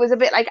a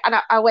bit like, and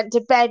I went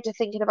to bed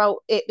thinking about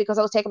it because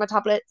I was taking my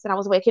tablets and I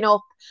was waking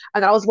up,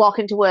 and then I was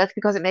walking to work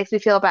because it makes me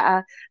feel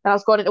better. And I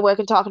was going into work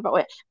and talking about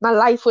it. My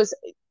life was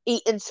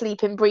eating,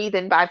 sleeping,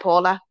 breathing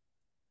bipolar,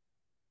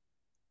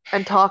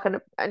 and talking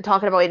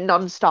about it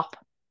non-stop.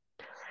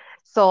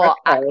 So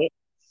Okay.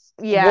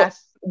 What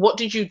yes. what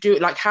did you do?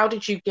 Like, how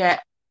did you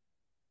get?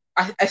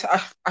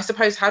 I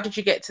suppose, how did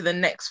you get to the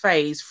next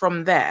phase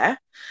from there?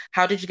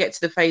 How did you get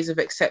to the phase of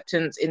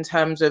acceptance in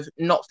terms of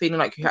not feeling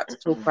like you had to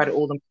talk about it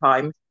all the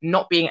time,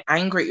 not being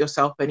angry at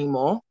yourself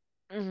anymore?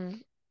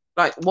 Mhm.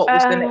 Like, what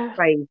was the next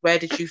Uh, phase? Where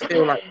did you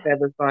feel like there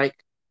was like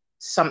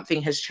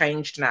something has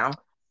changed now?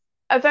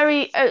 a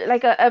very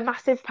like a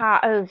massive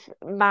part of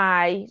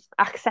my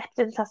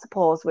acceptance, I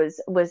suppose,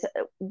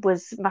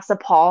 was my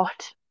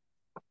support.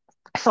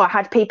 So I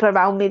had people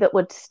around me that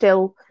would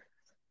still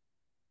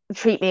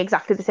treat me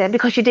exactly the same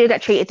because you do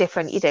get treated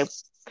different. You do.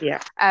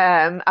 Yeah.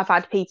 I've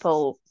had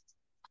people.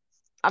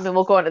 I mean,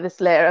 we'll go into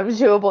this later, I'm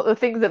sure, but the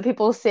things that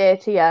people say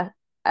to you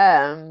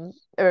are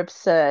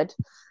absurd.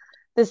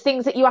 Yeah. There's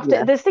things that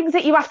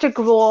you have to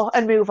grow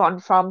and move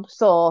on from.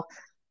 So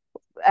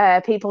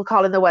people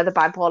calling the weather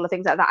bipolar,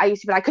 things like that. I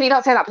used to be like, "Can you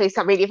not say that, please?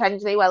 That really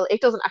offends me." Well,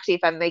 it doesn't actually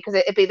offend me because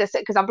it'd be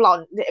because I'm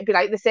blonde. It'd be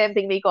like the same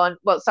thing. Me going,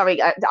 "Well,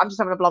 sorry, I'm just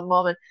having a blonde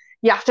moment."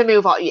 You have to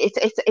move on.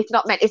 It's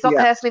not meant. It's not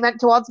Yeah. personally meant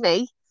towards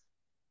me.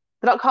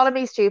 They're not calling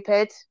me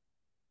stupid.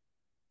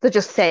 They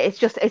just say it's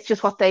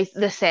just what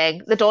they're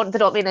saying. They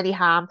don't mean any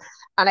harm.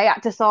 And I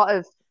had to sort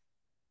of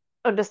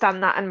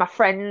understand that. And my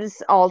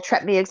friends all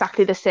treat me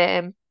exactly the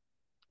same.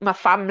 My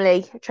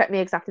family treat me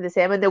exactly the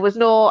same. And there was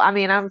no. I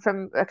mean, I'm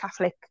from a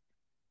Catholic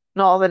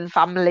Northern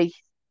family.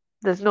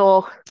 There's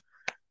no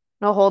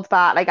holds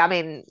barred. Like, I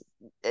mean,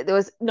 there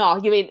was no.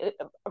 You mean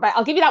right?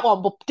 I'll give you that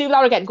one, but do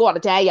that again. Go on, I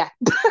dare you.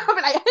 I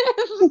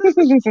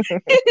mean,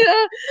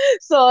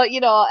 so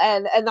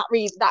and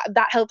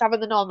that helped having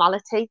the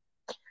normality.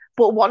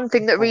 But one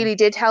thing that really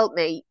did help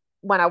me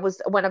when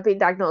I've been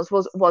diagnosed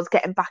was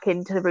getting back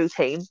into the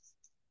routine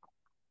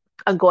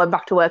and going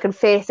back to work and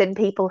facing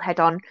people head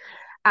on.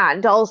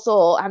 And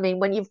also, I mean,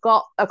 when you've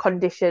got a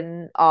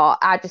condition, or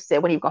I just say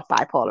when you've got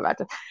bipolar,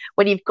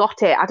 when you've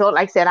got it, I don't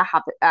like saying I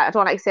have it. I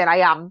don't like saying I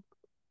am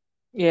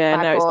Yeah,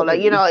 no, it's bipolar. something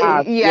that you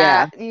have.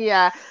 Yeah,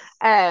 Yeah.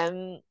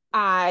 yeah.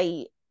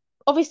 I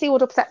obviously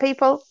would upset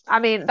people. I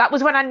mean, that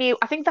was when I knew.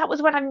 I think that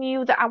was when I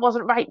knew that I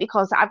wasn't right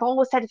because I've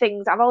always said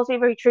things. I've always been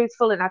very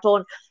truthful, and I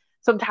don't.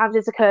 Sometimes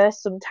it's a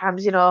curse.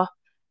 Sometimes it's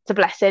a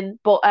blessing.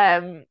 But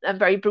I'm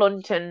very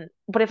blunt. And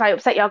but if I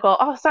upset you, I'll go,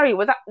 "Oh, sorry.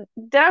 Was that?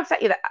 Did I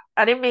upset you? That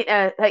I didn't mean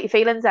to hurt your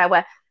feelings there.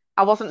 Where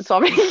I wasn't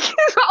sorry."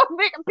 I'm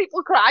making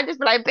people cry. Just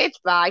be like, "Bitch,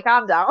 bye,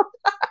 calm down."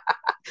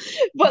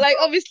 But like,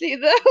 obviously,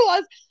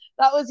 that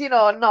was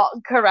not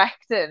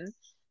correct,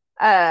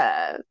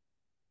 uh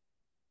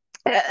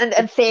and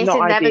Not facing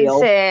them and ideal.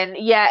 saying,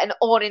 yeah, and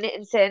owning it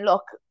and saying,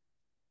 look,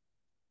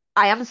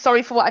 I am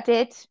sorry for what I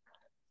did.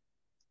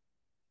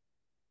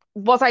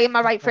 Was I in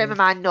my right frame of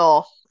mind?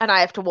 No, and I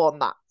have to warn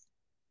that.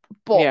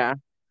 But Yeah.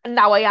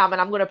 now I am,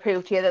 and I'm going to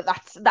prove to you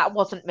that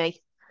wasn't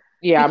me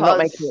Yeah, I'm not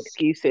making because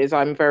excuses.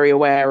 I'm very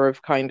aware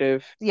of kind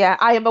of yeah,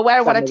 I am aware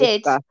of what I some of the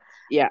did, stuff.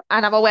 Yeah.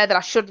 and I'm aware that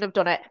I shouldn't have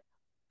done it.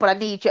 But I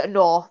need you to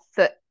know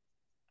that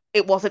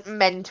it wasn't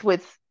meant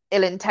with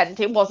ill intent.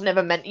 It wasn't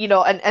ever meant, In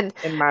and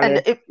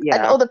malice. and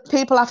Yeah. other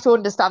people have to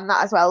understand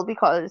that as well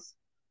because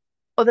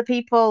other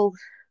people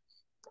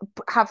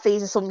have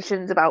these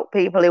assumptions about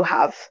people who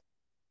have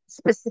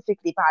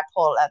specifically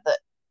bipolar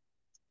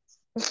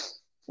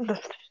that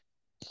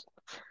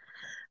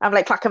I'm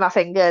like clacking my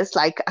fingers,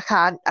 like I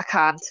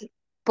can't.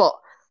 But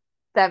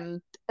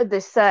then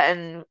there's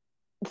certain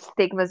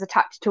stigmas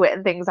attached to it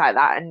and things like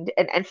that,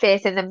 and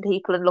facing them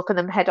people and looking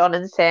them head on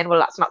and saying, well,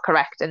 that's not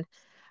correct. And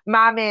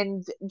my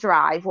main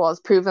drive was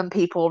proving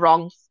people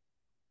wrong,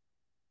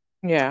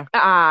 Yeah.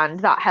 and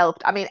that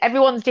helped. I mean,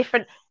 everyone's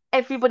different.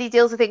 Everybody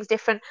deals with things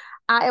different.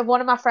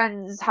 One of my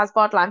friends has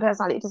borderline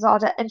personality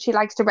disorder, and she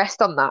likes to rest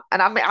on that.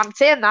 And I'm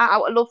saying that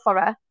out of love for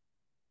her.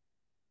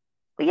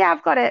 But yeah,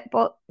 I've got it.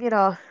 But it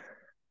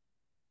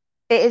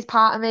is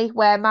part of me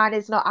where mine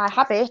is not. I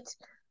have it,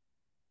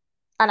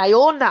 and I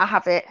own that I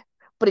have it,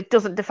 but it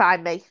doesn't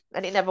define me,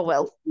 and it never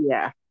will.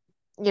 Yeah.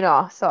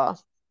 So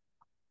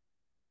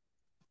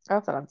I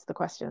hope that answered the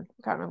question.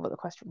 I can't remember what the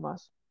question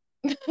was.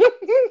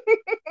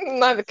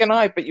 Neither can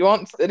I, but you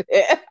answered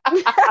it.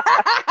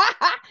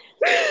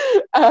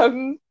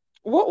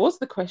 What was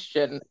the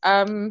question?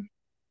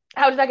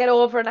 How did I get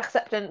over and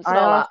acceptance and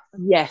I all that? asked,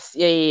 yes,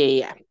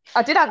 yeah.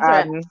 I did answer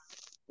it.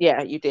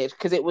 Yeah, you did,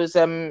 because it was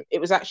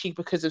actually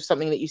because of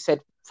something that you said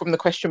from the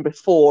question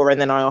before,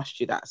 and then I asked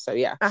you that. So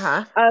yeah.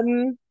 Uh-huh.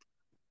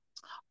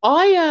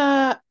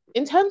 I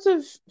in terms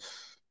of,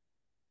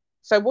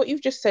 so what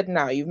you've just said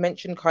now, you've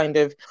mentioned kind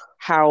of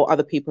how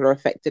other people are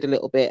affected a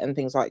little bit and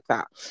things like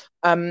that.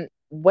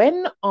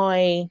 When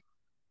I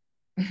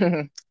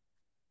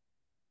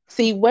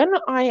see, when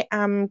I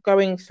am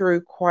going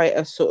through quite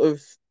a sort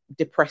of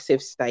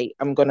depressive state,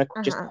 I'm gonna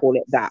just Uh-huh. call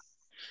it that.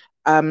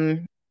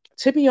 Um,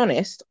 to be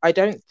honest, I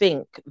don't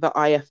think that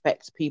I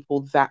affect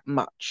people that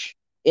much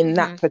in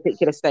that Mm-hmm.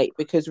 particular state,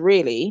 because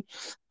really,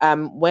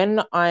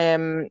 when I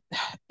am,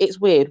 it's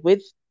weird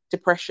with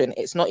depression,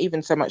 it's not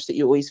even so much that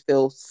you always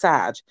feel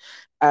sad,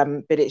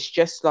 but it's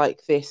just like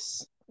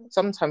this.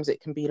 Sometimes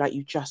it can be like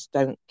you just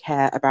don't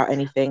care about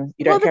anything.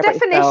 You Well, don't the care about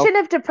yourself. definition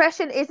of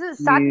depression isn't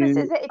sadness,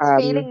 is You it? It's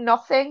feeling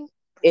nothing.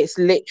 it's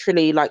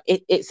literally like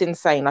it's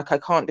insane. Like I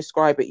can't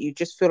describe it. You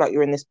just feel like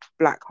you're in this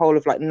black hole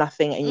of like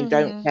nothing, and you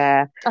don't Mm-hmm.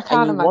 care, I and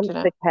can't you want imagine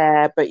it. to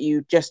care, but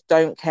you just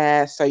don't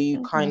care. So you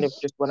kind of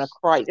Mm-hmm. just want to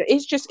cry.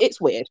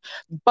 It's weird.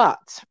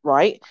 But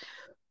right,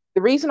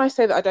 the reason I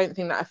say that I don't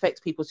think that affects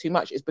people too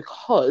much is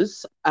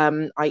because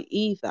I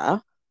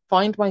either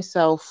find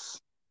myself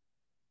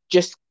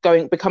just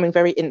becoming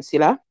very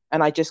insular,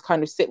 and I just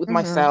kind of sit with Mm-hmm.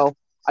 myself.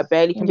 I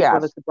barely can be Yeah.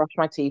 bothered to brush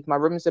my teeth. My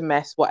room's a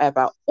mess,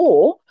 whatever.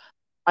 Or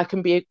I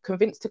can be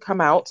convinced to come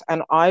out,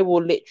 and I'll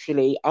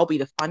be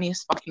the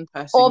funniest fucking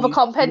person you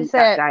meet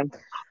that Overcompensate. day.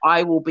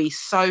 It will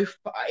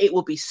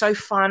be so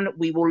fun.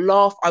 We will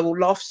laugh. I will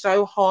laugh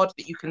so hard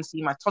that you can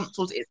see my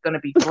tonsils. It's going to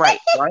be great,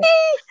 right?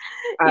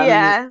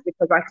 Yeah.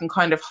 Because I can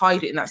kind of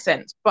hide it in that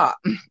sense. But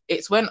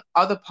it's when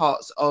other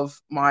parts of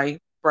my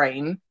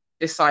brain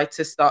decide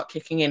to start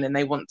kicking in and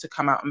they want to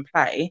come out and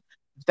play,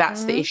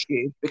 that's the Mm-hmm.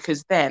 issue.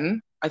 Because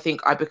then I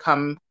think I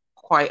become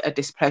quite a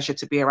displeasure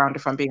to be around,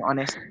 if I'm being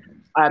honest.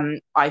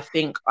 I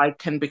think I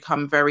can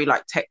become very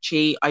like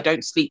tetchy. I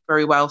don't sleep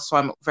very well, so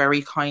I'm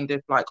very kind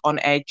of like on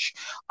edge.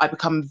 I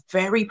become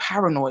very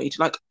paranoid.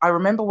 Like I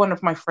remember one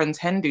of my friends'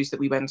 hen dos that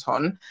we went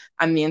on,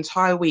 and the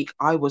entire week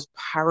I was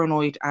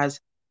paranoid as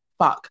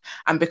fuck.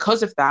 And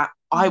because of that,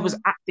 I was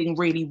Mm-hmm. acting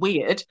really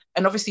weird.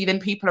 And obviously then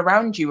people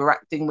around you are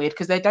acting weird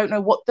because they don't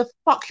know what the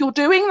fuck you're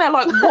doing. They're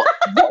like, what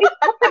is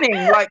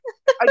happening? Like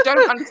I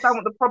don't understand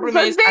what the problem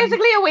So it's is. And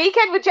basically a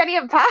weekend with Jenny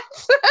and Pat.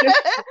 just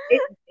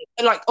it,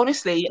 like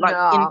honestly, like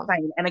No.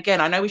 insane. And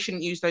again, I know we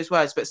shouldn't use those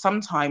words, but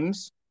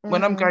sometimes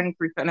when I'm Mm-hmm. going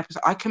through certain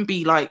episodes, I can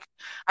be like,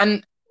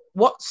 and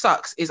what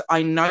sucks is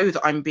I know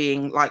that I'm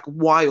being like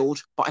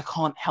wild, but I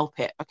can't help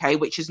it. Okay,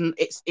 which is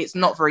it's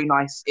not very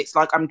nice. It's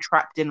like I'm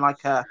trapped in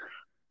like a,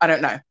 I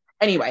don't know.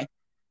 Anyway,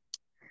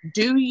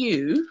 do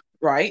you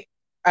right?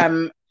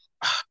 Um,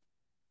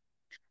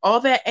 are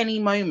there any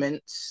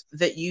moments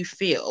that you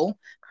feel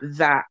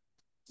that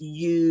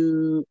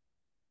you,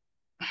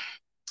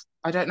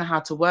 I don't know how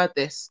to word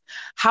this.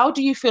 How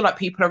do you feel like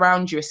people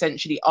around you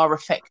essentially are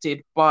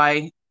affected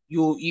by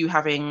you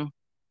having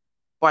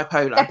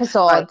bipolar?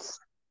 Like Episodes.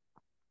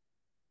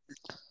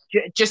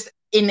 just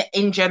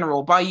in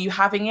general, by you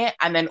having it,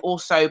 and then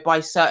also by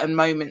certain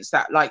moments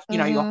that like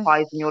your Mm-hmm.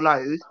 highs and your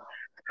lows.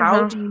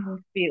 How Uh-huh. do you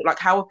feel? Like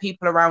how are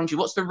people around you?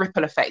 What's the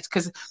ripple effect?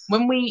 Because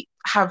when we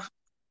have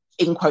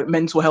in quote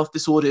mental health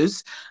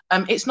disorders,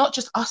 it's not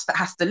just us that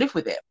has to live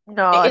with it.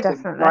 It No,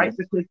 isn't, right? definitely.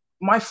 Because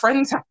my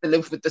friends have to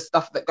live with the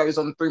stuff that goes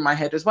on through my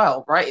head as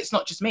well, right? It's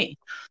not just me.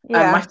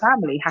 My Yeah.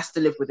 family has to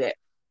live with it.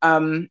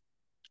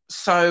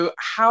 So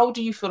how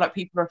do you feel like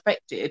people are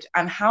affected,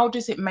 and how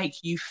does it make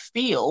you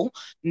feel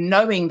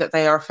knowing that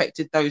they are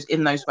affected those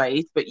in those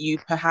ways, but you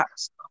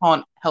perhaps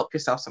can't help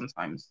yourself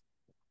sometimes?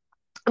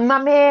 My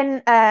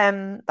main,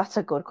 that's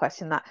a good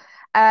question. That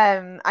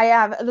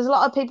there's a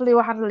lot of people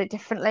who handle it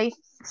differently.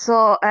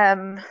 So,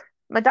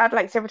 my dad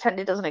likes to pretend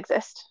it doesn't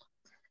exist.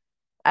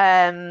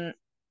 Um,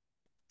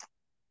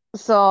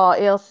 so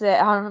he'll say,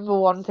 I remember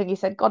one thing he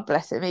said, God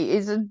bless him,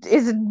 he's a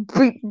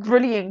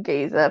brilliant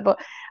geezer. But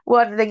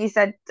one thing he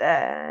said,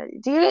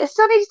 do you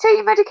still need to take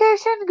your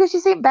medication because you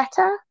seem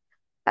better?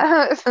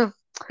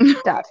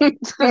 Dad,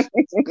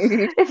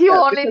 if you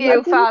That's only because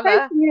I've knew, been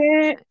father. taking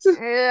it.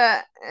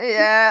 Yeah,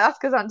 yeah, that's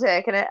because I'm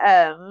taking it.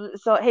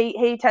 So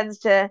he tends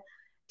to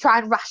try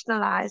and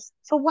rationalize.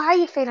 So why are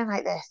you feeling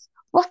like this?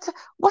 What's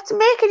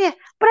making you?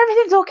 But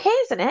everything's okay,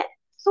 isn't it?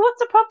 So what's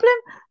the problem?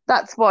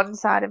 That's one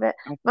side of it.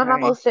 My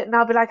mum will Okay. sit and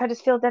I'll be like, I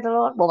just feel dead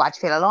alone. Well, why do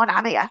you feel alone?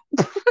 I'm here.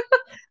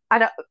 I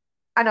know,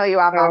 I know you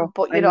are, Oh, mum,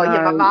 but I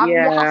you're my know. mum.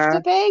 You have Yeah.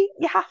 to be.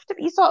 You have to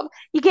be. You sort of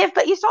you give,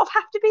 but you sort of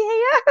have to be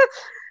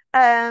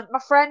here. My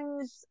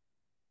friends,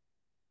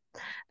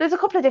 there's a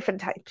couple of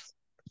different types.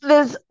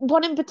 There's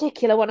one in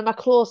particular, one of my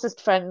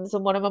closest friends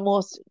and one of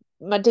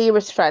my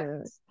dearest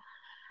friends.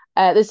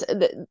 This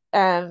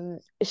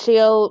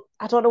she'll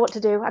I don't know what to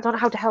do. I don't know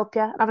how to help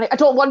you. And I'm like, I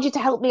don't want you to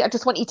help me. I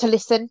just want you to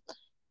listen.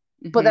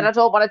 But then Hmm. I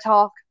don't want to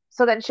talk.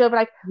 So then she'll be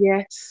like,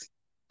 Yes.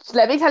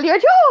 let me tell you a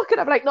joke.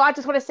 And I'm like, no, I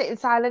just want to sit in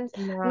silence.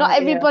 No, yeah. Not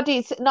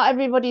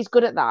everybody's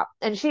good at that.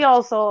 And she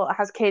also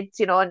has kids,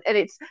 and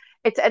it's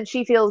and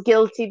she feels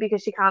guilty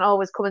because she can't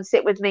always come and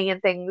sit with me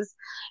and things.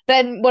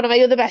 Then one of my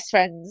other best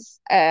friends,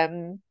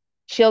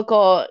 she'll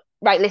go,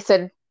 right,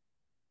 listen,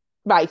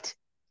 right,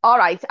 all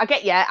right, I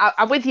get you.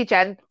 I'm with you,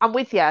 Jen. I'm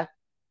with you.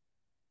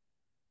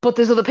 But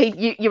there's other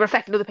people, you're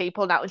affecting other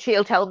people now, and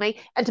she'll tell me.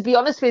 And to be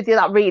honest with you,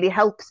 that really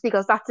helps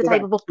because that's the So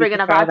type that of you upbringing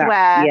I've prefer had that.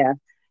 where Yeah.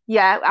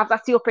 yeah,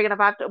 that's the upbringing I've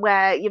had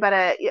where you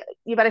better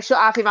shut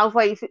off your mouth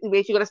if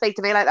you're going to speak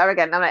to me like that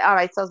again. I'm like, all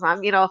right, so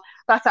man,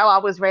 that's how I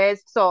was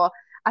raised. So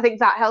I think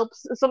that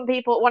helps. Some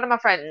people, one of my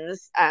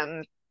friends,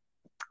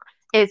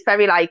 is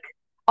very like,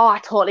 oh, I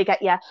totally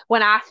get you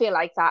when I feel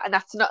like that, and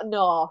that's not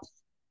no.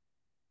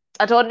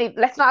 I don't need.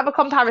 Let's not have a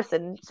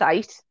comparison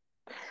site.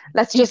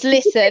 Let's just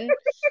listen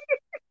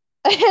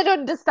and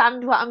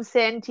understand what I'm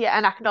saying to you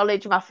and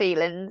acknowledge my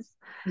feelings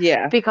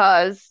Yeah.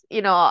 because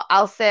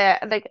I'll say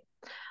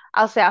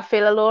I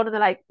feel alone, and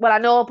they're like, "Well, I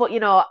know, but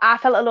I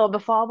felt alone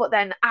before, but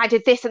then I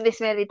did this, and this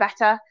made me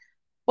better."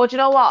 Well, do you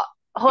know what,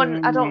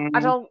 hun?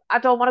 Mm, I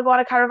don't want to go on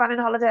a caravan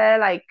holiday.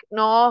 Like,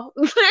 no,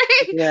 or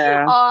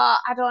yeah.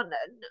 I don't.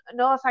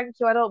 No, thank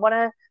you. I don't want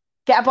to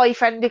get a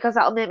boyfriend because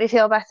that'll make me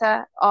feel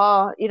better.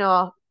 Or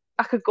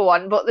I could go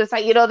on, but there's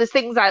there's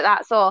things like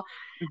that. So,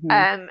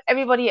 Hmm.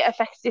 everybody it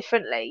affects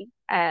differently.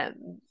 I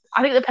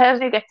think the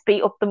person who gets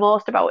beat up the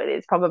most about it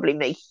is probably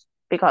me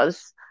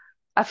because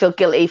I feel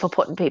guilty for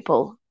putting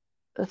people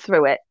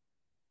through it.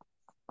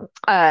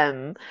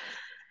 Um,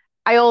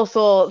 I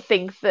also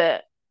think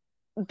that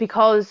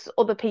because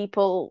other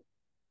people,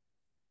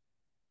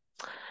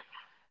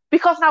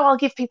 because now I'll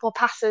give people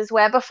passes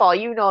where before,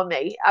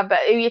 me, I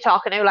bet who you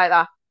talking to like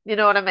that, you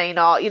know what I mean?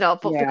 Or,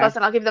 but Yeah. because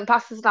then I'll give them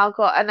passes and I'll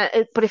go,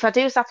 but if I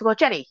do have to go,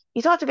 Jenny,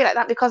 you don't have to be like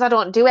that because I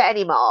don't do it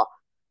anymore.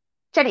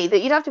 Jenny, that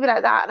you don't have to be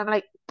like that. And I'm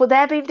like, but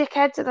they're being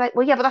dickheads. And they're like,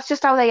 well, yeah, but that's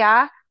just how they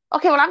are.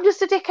 Okay, well, I'm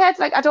just a dickhead.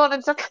 Like, I don't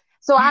understand.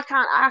 So I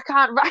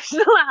can't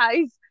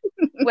rationalize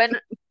when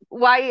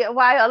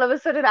why all of a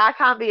sudden I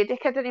can't be a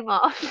dickhead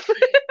anymore.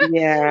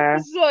 Yeah.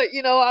 So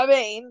you know what I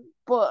mean?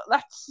 But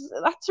that's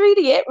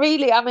really it,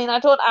 really. I mean,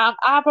 I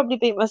probably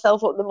beat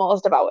myself up the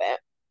most about it.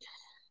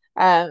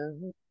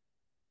 Um,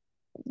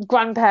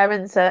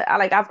 Grandparents are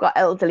like I've got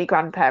elderly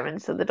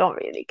grandparents, so they don't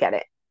really get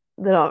it.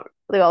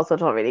 They also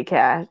don't really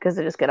care because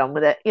they just get on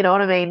with it. You know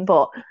what I mean?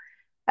 But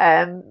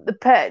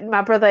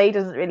my brother he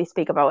doesn't really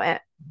speak about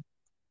it.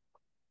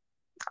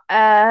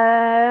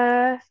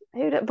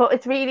 But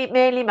it's really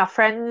mainly my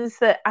friends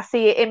that I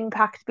see it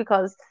impact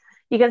because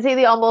you can see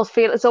they almost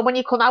feel so when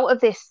you come out of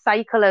this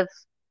cycle of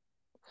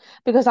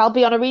because I'll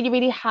be on a really,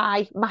 really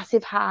high,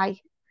 massive high,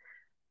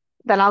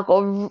 then I'll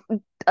go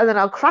and then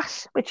I'll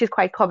crash, which is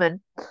quite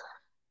common.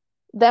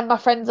 Then my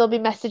friends will be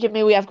messaging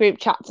me, we have group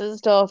chats and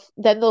stuff.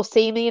 Then they'll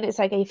see me and it's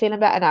like, are you feeling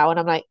better now? And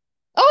I'm like,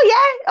 oh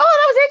yeah, oh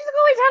that was ages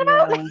ago we talking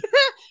Yeah. about.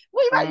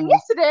 What about Mm.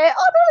 yesterday?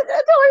 Oh no,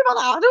 don't worry about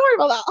that. Don't worry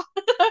about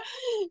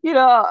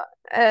that.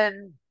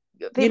 And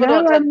You people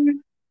know, don't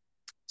tend.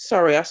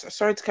 sorry,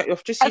 sorry to cut you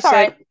off. Just you That's all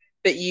said right.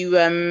 that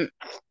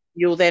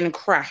you'll then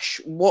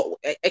crash.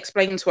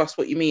 Explain to us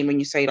what you mean when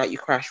you say like you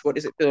crash. What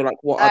does it feel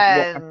like? What Um,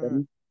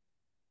 happened?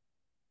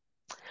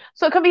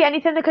 so it can be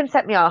anything that can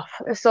set me off.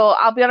 So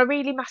I'll be on a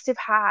really massive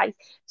high.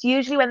 It's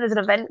usually when there's an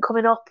event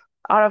coming up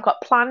or I've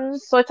got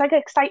plans. So it's like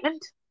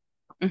excitement.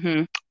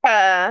 Hmm.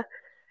 Uh,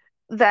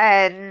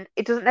 then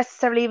it doesn't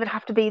necessarily even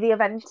have to be the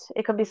event.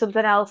 It can be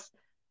something else.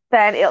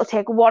 Then it'll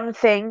take one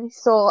thing.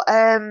 So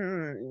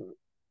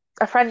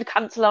a friend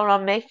cancelling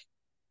on me.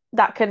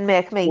 That can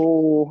make me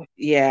Oh,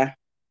 yeah.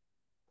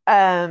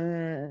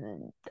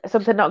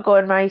 something not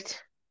going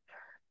right.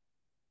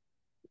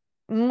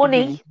 Hmm.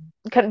 Money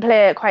can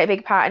play quite a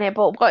big part in it,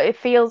 but what it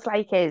feels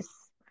like is,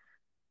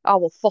 oh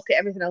well, fuck it,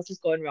 everything else is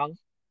going wrong.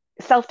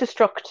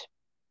 Self-destruct.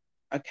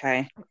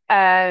 Okay.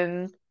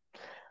 Um,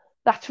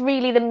 that's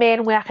really the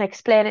main way I can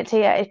explain it to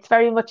you. It's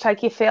very much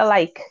like you feel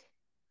like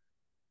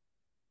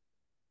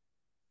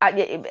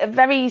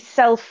very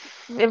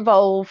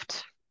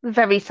self-involved,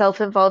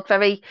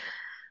 very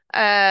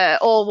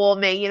all war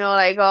me,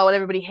 like oh well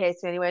everybody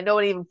hates me anyway, no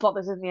one even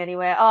bothers with me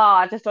anyway. Oh,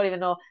 I just don't even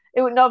know.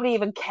 Nobody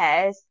even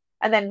cares.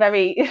 And then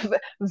very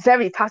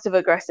very passive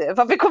aggressive.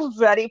 I've become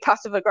very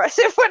passive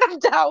aggressive when I'm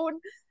down.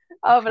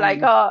 I'm like,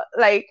 Okay. oh,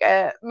 like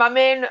my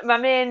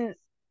main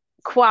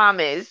qualm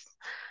is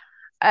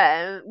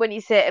when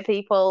you say to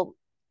people,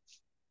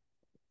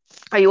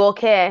 "Are you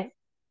okay?"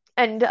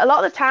 And a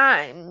lot of the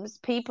times,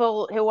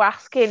 people who are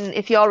asking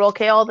if you're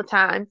okay all the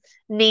time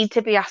need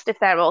to be asked if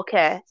they're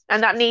okay,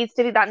 and that needs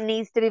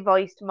to be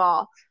voiced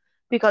more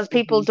because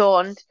people Hmm.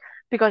 don't.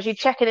 Because you're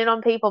checking in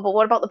on people, but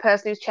what about the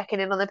person who's checking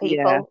in on the Yeah.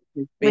 people?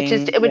 It's Which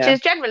is being, which yeah.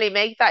 is generally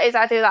me. That is,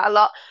 I do that a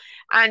lot.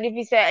 And if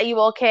you say, "Are you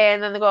okay?"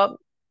 and then they go,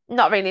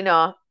 "Not really,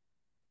 no."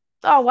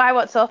 Oh, why?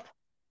 What's up?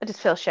 I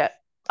just feel shit.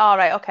 All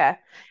right, okay.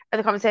 And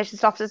the conversation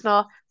stops as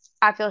no,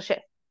 I feel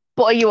shit.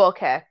 But are you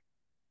okay?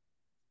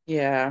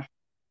 Yeah.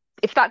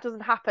 If that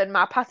doesn't happen,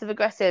 my passive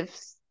aggressive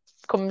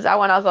comes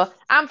out and I'll go,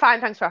 I'm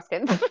fine, thanks for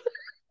asking.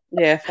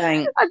 Yeah,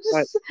 thanks. I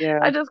Like, just yeah.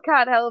 I just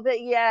can't help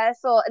it. Yeah.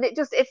 So and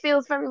it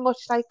feels very much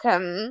like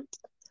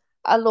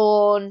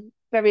alone,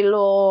 very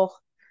low,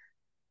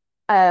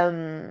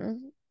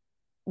 um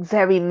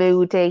very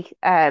moody,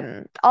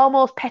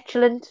 almost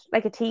petulant,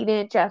 like a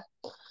teenager.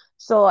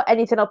 So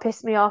anything will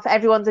piss me off.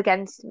 Everyone's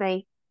against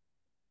me.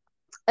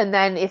 And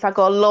then if I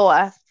go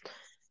lower,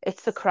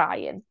 it's the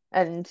crying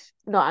and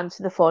not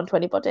answering the phone to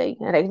anybody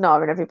and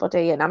ignoring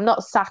everybody. And I'm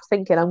not sat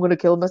thinking I'm going to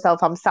kill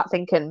myself. I'm sat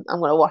thinking I'm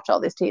going to watch all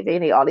this TV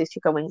and eat all these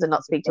chicken wings and not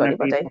Just speak to gonna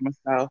be anybody. by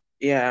myself.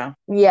 Yeah.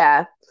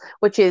 Yeah,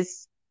 which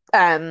is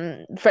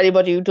for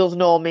anybody who does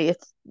know me,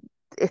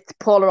 it's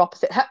polar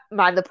opposite.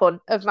 Mind the pun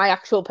of my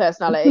actual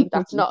personality.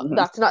 That's not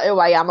who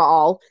I am at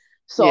all.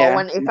 So Yeah.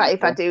 when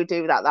if I do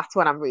that, that's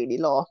when I'm really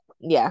low.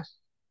 Yeah.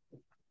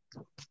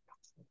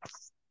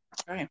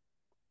 Okay.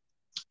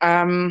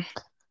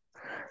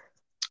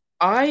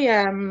 I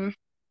am.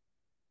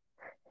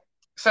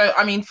 So,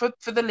 I mean, for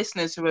the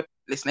listeners who are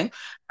listening,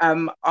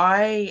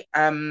 I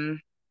am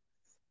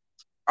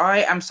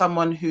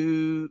someone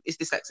who is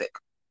dyslexic.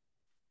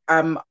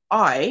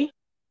 I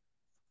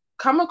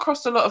come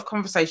across a lot of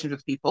conversations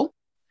with people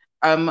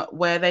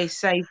where they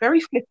say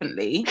very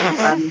flippantly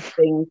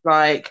things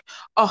like,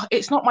 "Oh,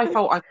 it's not my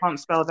fault. I can't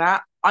spell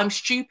that. I'm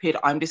stupid.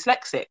 I'm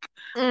dyslexic."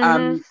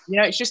 Hmm.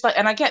 It's just like,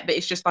 and I get that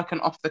it's just like an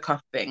off the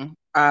cuff thing.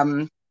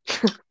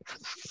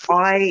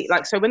 I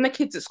like so when the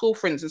kids at school,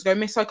 for instance, go,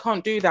 "Miss, I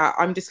can't do that.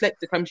 I'm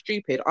dyslexic. I'm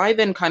stupid." I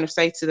then kind of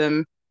say to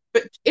them,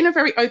 but in a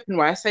very open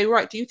way, I say,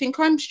 "Right, do you think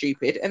I'm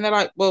stupid?" And they're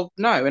like, "Well,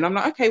 no." And I'm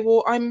like, "Okay,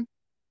 well, I'm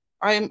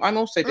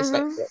also Hmm.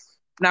 dyslexic."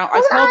 Now I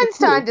Wasn't tell the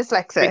Einstein kids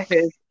dyslexic?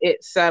 because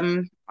it's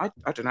I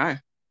don't know.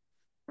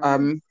 Mm,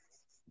 Um,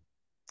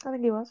 I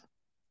think he was.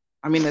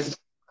 I mean, there's a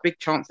big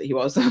chance that he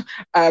was. um,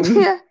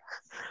 Yeah.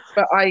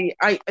 but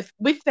I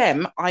with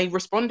them, I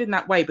respond in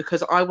that way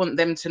because I want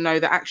them to know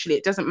that actually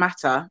it doesn't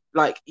matter.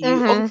 Like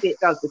you, Hmm. obviously it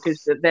does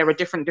because there are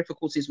different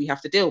difficulties we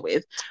have to deal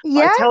with. But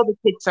I Yeah. tell the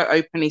kids so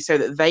openly so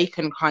that they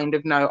can kind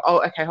of know,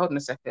 oh, okay, hold on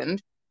a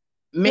second.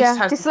 Miss Yeah.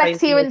 has the same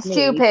thing Dyslexia as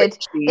and me, but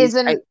stupid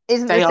isn't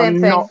the they are same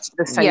thing. not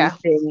the same Yeah.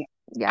 thing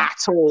Yeah.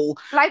 at all,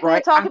 Like we were right?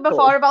 At talking all.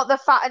 before about the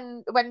fat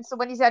and when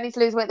you say I need to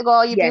lose weight, they go,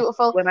 "Oh, you're Yes,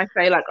 beautiful." when I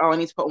say like, oh, I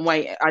need to put on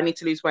weight, I need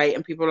to lose weight,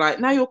 and people are like,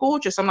 no, you're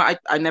gorgeous. I'm like,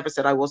 I never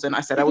said I wasn't.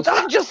 I said I was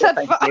I fat, just but said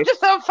thank fat. I you. just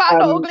said fat,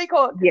 not Um, ugly.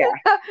 Corn. yeah,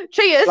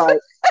 Cheers. like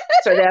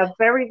so they are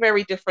very,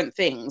 very different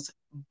things,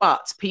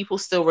 but people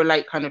still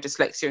relate kind of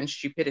dyslexia and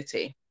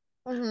stupidity.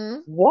 Hmm.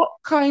 What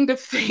kind of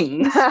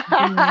things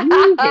do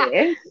you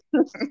hear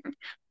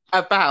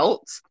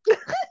about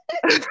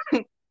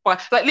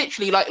like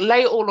literally like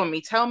lay it all on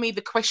me. Tell me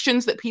the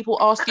questions that people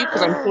ask you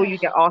because I'm sure you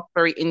get asked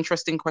very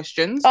interesting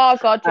questions. Oh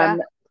God, yeah,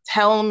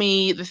 Tell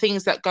me the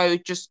things that go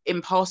just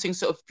in passing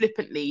sort of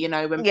flippantly,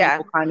 when yeah.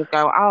 people kind of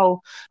go,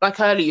 oh, like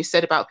earlier you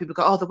said about people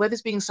go, oh, the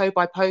weather's being so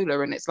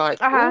bipolar, and it's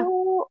like, Uh-huh.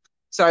 oh,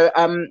 so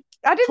I didn't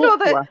talk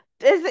know to that.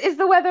 us. Is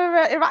the weather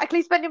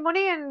erratically spending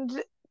money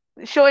and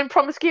showing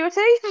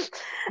promiscuity?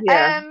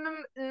 Yeah.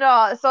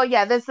 No. So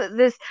yeah, there's.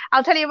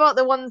 I'll tell you about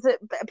the ones that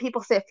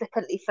people say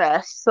flippantly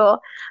first. So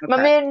my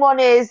Okay. main one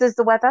is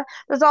the weather.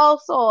 There's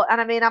also,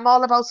 and I mean, I'm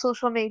all about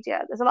social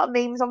media. There's a lot of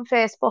memes on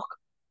Facebook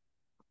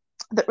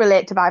that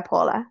relate to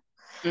bipolar,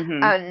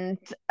 Hmm. and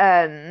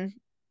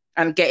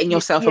And getting you,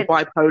 yourself a you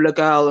bipolar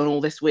girl and all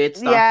this weird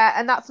stuff. yeah,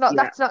 and Yeah.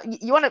 that's not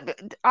you want to.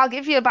 I'll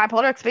give you a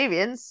bipolar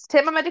experience.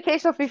 Take my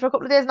medication off me for a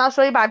couple of days, and I'll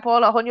show you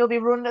bipolar. Hun, you'll be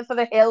running for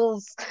the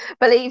hills.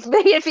 Believe me,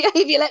 if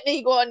you let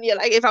me go on you,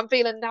 like if I'm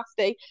feeling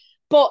nasty.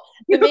 But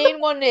the main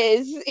one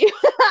is,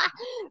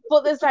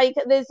 but there's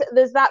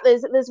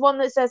one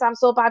that says I'm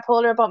so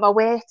bipolar about my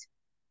weight.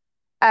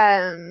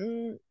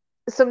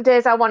 Some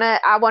days I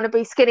wanna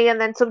be skinny, and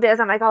then some days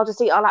I'm like I'll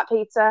just eat all that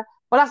pizza.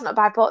 Well, that's not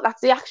bipolar.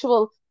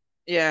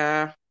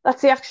 Yeah.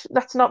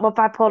 That's not what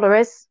bipolar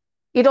is.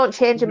 You don't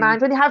change your Hmm.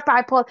 mind. When you have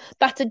bipolar,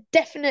 that's a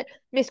definite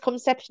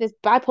misconception is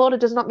bipolar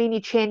does not mean you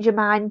change your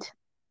mind.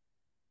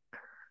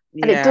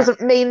 And it Yeah.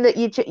 doesn't mean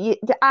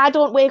that I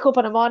don't wake up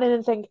in the morning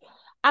and think,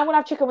 I'm gonna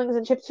have chicken wings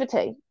and chips for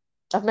tea.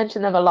 I've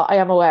mentioned them a lot, I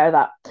am aware of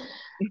that.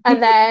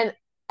 And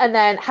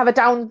then have a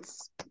down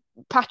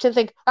patch and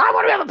think, I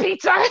want to have a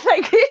pizza.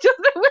 Like it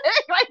doesn't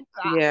work like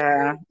that.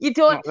 Yeah. You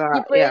don't Not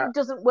that. your Yeah. brain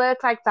doesn't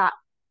work like that.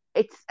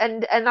 It's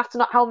and that's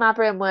not how my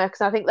brain works.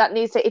 I think that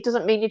needs to it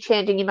doesn't mean you're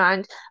changing your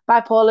mind.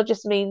 Bipolar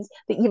just means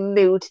that your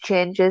mood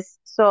changes.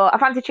 So I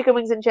fancy chicken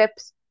wings and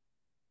chips.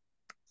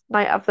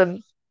 Might have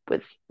them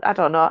with I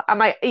don't know. I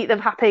might eat them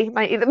happy,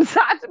 might eat them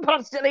sad, but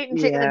I'm still eating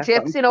chicken and Yeah. But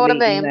chips, I'm you know still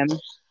what I eating mean?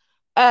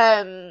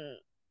 them. Um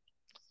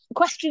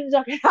questions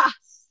I can ask.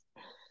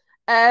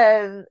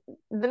 Um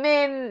the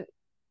main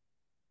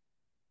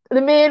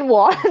the main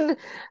one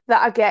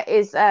that I get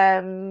is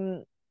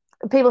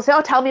people say,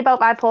 "Oh, tell me about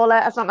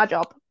bipolar." That's not my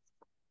job.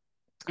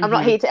 I'm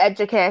not Hmm. here to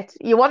educate.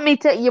 You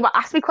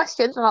ask me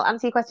questions and I'll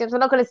answer your questions. I'm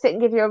not going to sit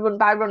and give you a run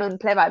by run and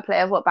play by play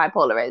of what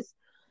bipolar is.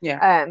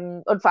 Yeah.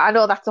 I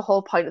know that's the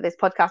whole point of this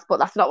podcast, but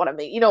that's not what I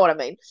mean. You know what I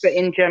mean? But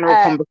in general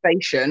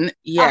conversation,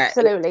 yeah.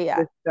 Absolutely, yeah.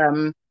 Just,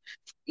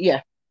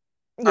 yeah.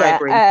 I Yeah.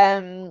 agree.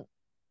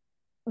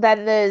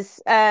 Then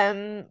there's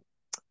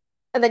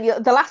and then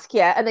they'll ask you,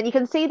 and then you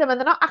can see them, and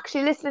they're not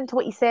actually listening to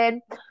what you're saying,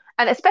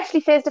 and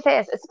especially face to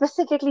face,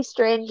 specifically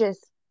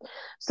strangers.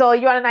 So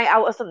you're on a night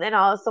out or something,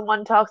 or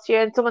someone talks to you,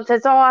 and someone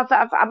says, "Oh, I'm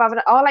having,"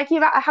 or like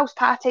you're at a house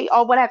party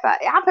or whatever.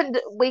 It happened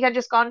weekend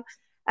just gone,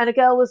 and a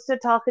girl was stood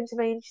talking to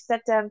me, and she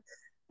said, and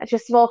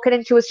she's smoking,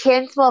 and she was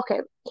chain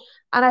smoking.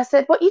 And I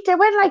said, "What you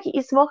doing? Like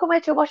you're smoking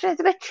way too much.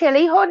 It's a bit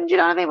chilly, hun. Do you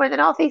know what I mean? We're in the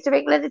northeast of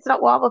England. It's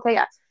not warm up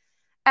here."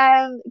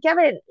 Get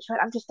in. She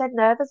went, "I'm just dead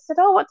nervous." I said,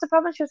 "Oh, what's the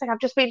problem?" She was like, "I've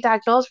just been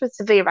diagnosed with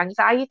severe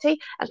anxiety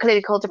and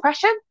clinical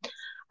depression."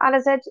 And I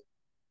said,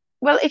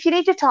 "Well, if you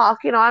need to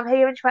talk, I'm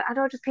here." And she went, "I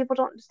know, just people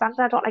don't understand.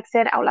 I don't like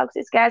saying it out loud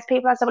because it scares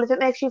people." I said, "Well, if it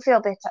makes you feel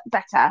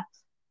better,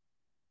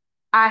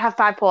 I have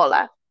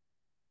bipolar.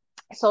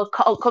 So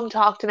come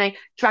talk to me,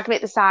 drag me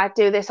at the side,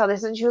 do this or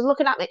this." And she was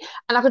looking at me,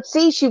 and I could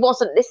see she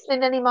wasn't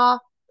listening anymore.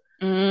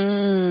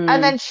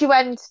 And then she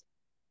went,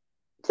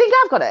 "Think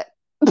I've got it?"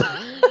 I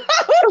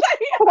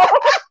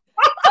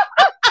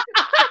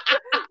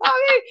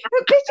mean,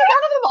 bitch, you can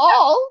have them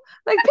all.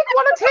 Like, pick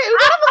one or two, you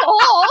can have them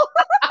all.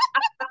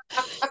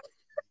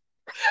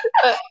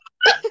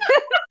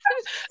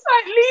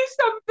 Like, leave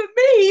some for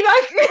me.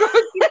 Like,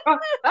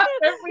 that's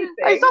everything.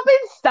 Like, stop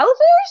being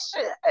selfish.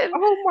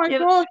 Oh my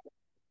gosh.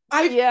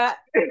 Yeah.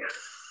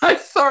 I'm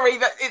sorry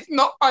that it's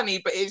not funny,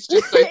 but it's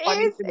just so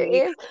funny to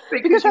me.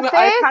 Because I've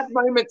had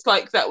moments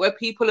like that where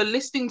people are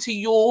listening to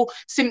your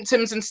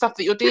symptoms and stuff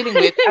that you're dealing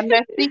with, and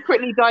they're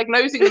secretly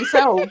diagnosing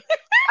themselves.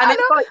 And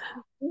it's like,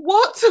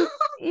 what?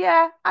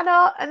 Yeah, I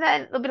know. And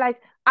then they'll be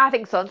like, "I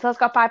think so-and-so's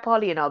got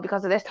bipolar,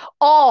 because of this."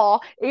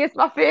 Or, here's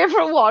my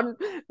favourite one,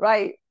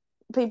 right?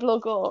 People will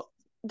go,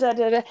 da,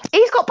 da, da.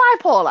 "He's got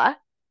bipolar,"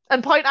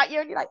 and point at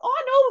you, and you're like, "Oh,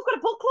 I know, we've got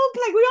a book club.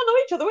 Like, we all know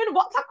each other. We're in a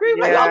WhatsApp group.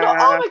 Like, we all know,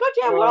 oh my God,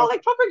 yeah, we're all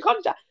like proper in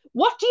contact."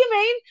 What do you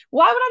mean?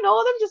 Why would I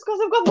know them just because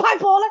I've got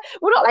bipolar?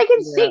 We're not like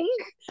in sync.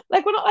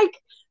 Like, we're not like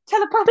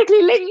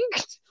telepathically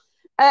linked.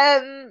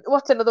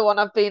 What's another one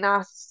I've been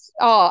asked?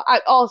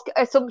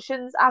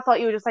 Assumptions. I thought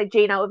you were just like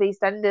Gene out of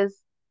EastEnders.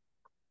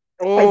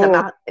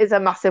 Is a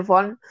massive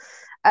one.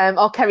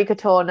 Or Kerry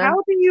Katona.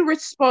 How do you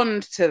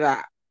respond to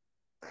that?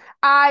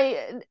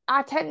 I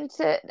tend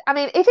to. I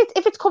mean,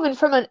 if it's coming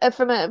from a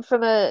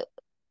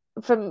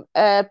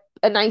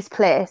nice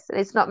place, and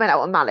it's not meant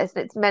out of malice,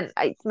 and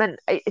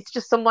it's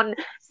just someone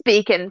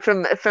speaking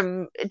from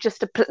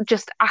just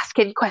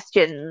asking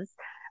questions.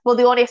 Well,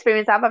 the only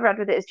experience I've ever had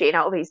with it is Gene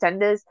out of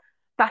EastEnders.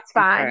 That's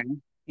fine. Okay.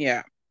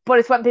 Yeah. But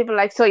it's when people are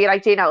like, "So you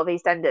like Gene out of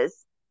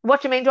EastEnders?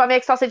 What do you mean? Do I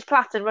make sausage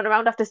plats and run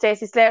around after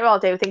Stacey Slater all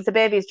day who thinks the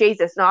baby is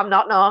Jesus?" No, I'm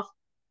not. No,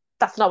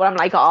 that's not what I'm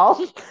like at all.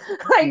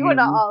 We're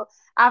not all.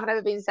 I've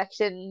never been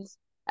sectioned.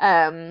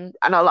 I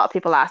know a lot of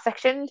people are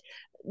sectioned.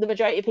 The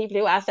majority of people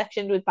who are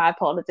sectioned with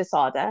bipolar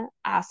disorder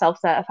are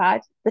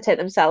self-certified. They take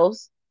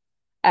themselves,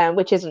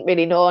 which isn't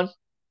really known.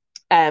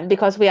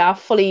 Because we're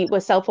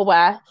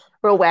self-aware.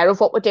 We're aware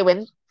of what we're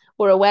doing.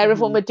 We're aware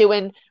of when we're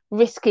doing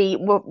risky.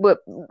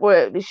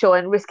 We're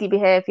showing risky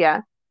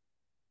behaviour.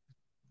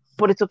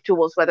 But it's up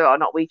to us whether or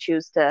not we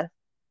choose to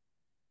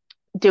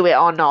do it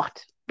or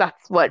not.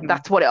 That's what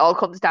it all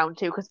comes down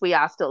to, because we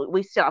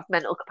still have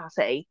mental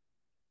capacity.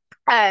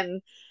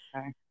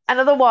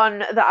 Another one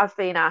that I've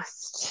been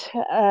asked.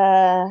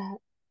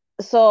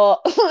 So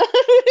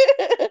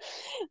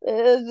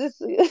there's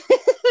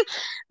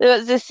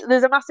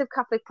a massive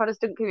Catholic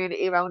Protestant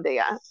community around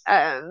here,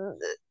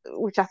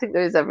 which I think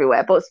there is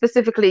everywhere, but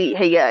specifically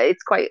here,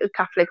 it's quite a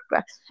Catholic.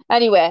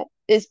 Anyway,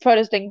 this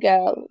Protestant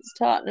girl was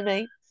talking to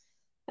me,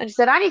 and she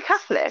said, "Are you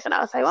Catholic?" And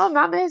I was like, "Well,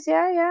 Mum is,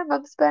 yeah,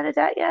 Mum's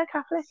Bernadette, yeah,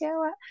 Catholic,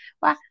 yeah.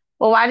 Why?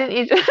 Well, why didn't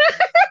you?" I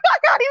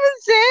can't even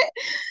say it.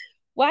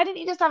 "Why didn't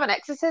you just have an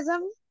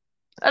exorcism?"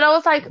 And I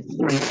was like, sorry,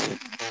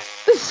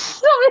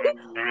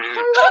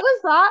 what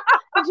was that?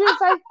 And she was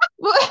like,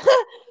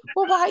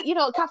 "Well, why?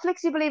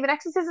 Catholics, you believe in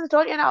exorcisms,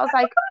 don't you?" And I was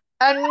like,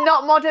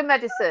 "Not modern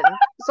medicine.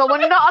 So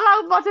we're not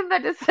allowed modern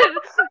medicine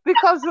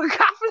because we're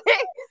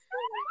Catholic."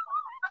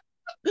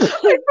 I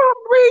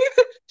can't breathe.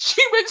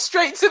 She went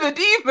straight to the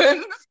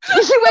demons.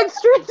 She went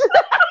straight to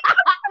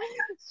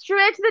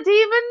the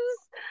demons,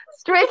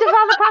 straight to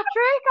Father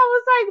Patrick. I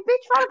was like,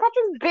 "Bitch, Father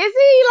Patrick's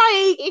busy.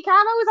 Like, he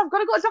can't always. I've got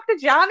to go to Dr.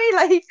 Johnny.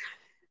 Like,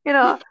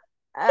 yeah,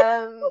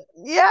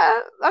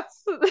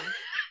 that's."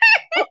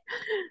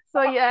 So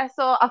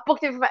I've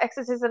booked in for my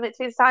exorcism. It's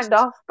been signed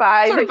off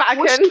by the Vatican.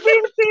 Was she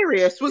being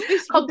serious? Was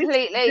this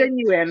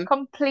genuine?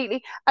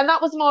 Completely, and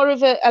that was more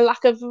of a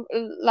lack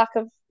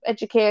of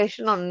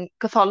education on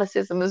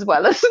Catholicism as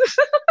well as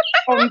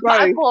on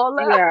both.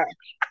 Yeah,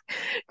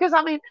 because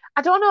I mean,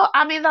 I don't know.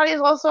 I mean, that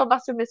is also a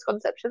massive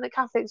misconception that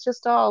Catholics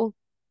just all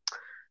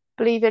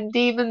believe in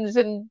demons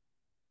and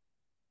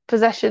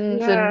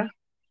possessions and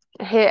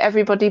hate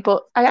everybody,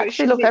 but I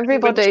actually love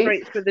everybody.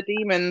 Straight for the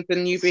demons,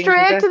 and you being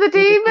straight to the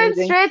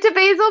demons, straight to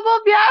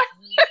Beelzebub, yeah.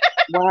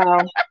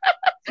 Wow.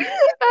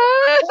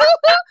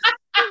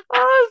 I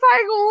was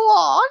like,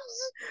 what?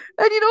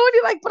 when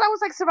you're like, but I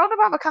was like surrounded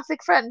by my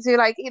Catholic friends who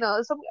like,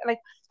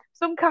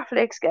 some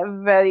Catholics get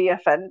very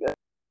offended.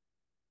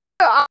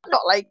 I'm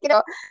not like,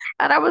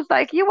 and I was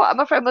like, you what? And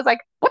my friend was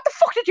like, what the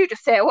fuck did you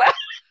just say? Well, I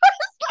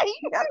was like,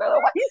 I don't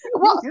know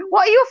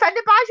what are you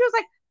offended by? She was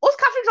like, us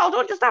Catholics all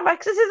don't just have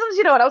exorcisms,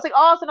 And I was like,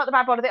 oh, so not the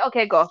Bible thing.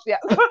 Okay, go. Yeah.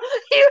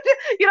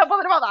 You're not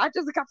bothered about that,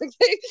 just the Catholic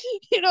thing,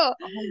 Oh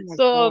my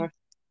So, God.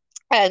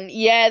 and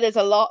yeah, there's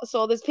a lot.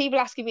 So there's people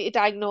asking me to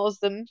diagnose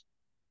them.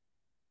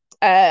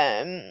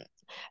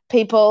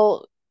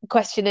 People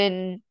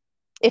questioning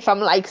if I'm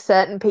like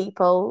certain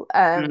people.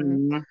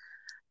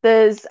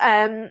 There's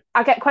I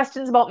get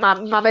questions about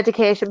my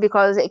medication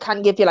because it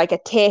can give you like a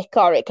tick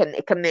or it can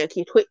make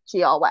you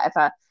twitchy or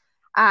whatever.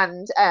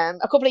 And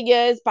a couple of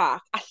years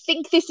back, I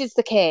think this is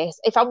the case.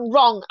 If I'm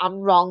wrong, I'm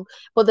wrong.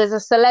 But there's a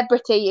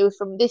celebrity who's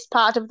from this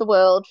part of the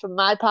world, from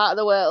my part of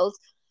the world,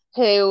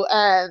 who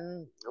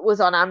was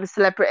on I'm a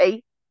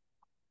Celebrity,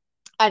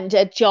 and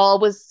a jaw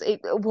was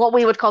what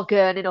we would call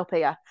gurning up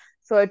here.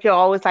 So a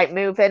jaw was like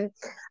moving,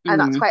 and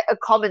that's quite a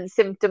common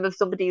symptom of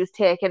somebody who's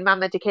taking my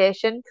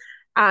medication.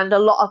 And a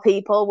lot of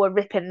people were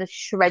ripping the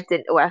shreds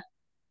into her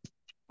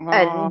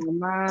and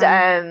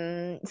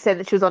saying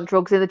that she was on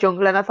drugs in the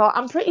jungle. And I thought,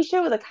 I'm pretty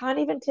sure they can't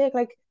even take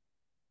like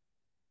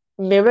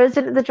mirrors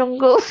into the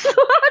jungle. So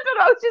I don't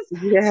know, just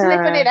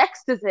slipping in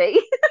ecstasy.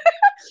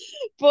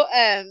 But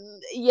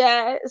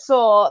yeah,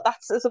 so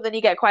that's something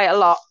you get quite a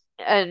lot,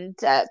 and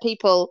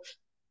people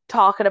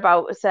talking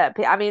about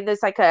certain. I mean, there's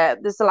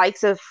the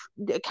likes of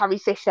Carrie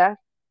Fisher.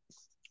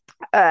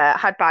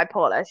 Had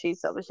bipolar.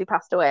 She's obviously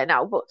passed away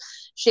now, but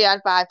she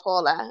had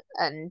bipolar,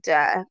 and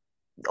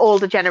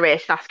older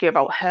generation ask you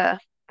about her.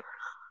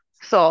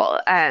 So,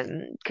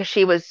 because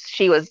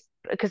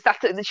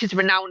because she's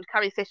renowned.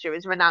 Carrie Fisher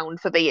is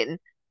renowned for being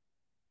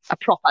a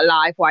proper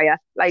live wire,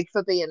 like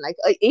for being like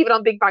even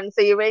on Big Bang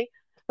Theory,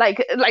 they're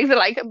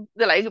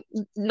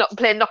not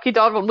playing Knock Your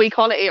Door Run. We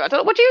call it here. I don't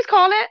know what do you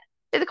call it.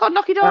 Is it called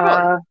Knock Your Door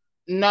Run?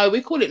 No,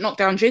 we call it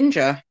Knockdown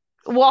Ginger.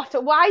 What?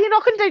 Why are you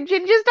knocking the gingers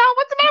down?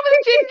 What's the matter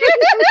with ginger?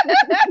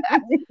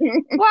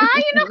 Why are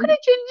you knocking a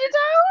ginger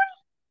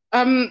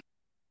down?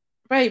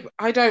 Babe,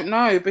 I don't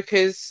know,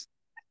 because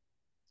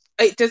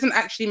it doesn't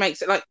actually make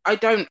sense. Like, I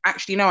don't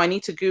actually know. I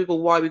need to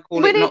Google why we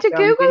call it Knockdown Ginger.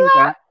 We need to Google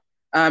that.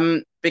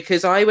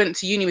 Because I went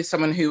to uni with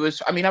someone who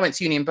was, I went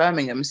to uni in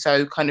Birmingham,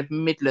 so kind of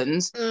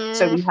Midlands.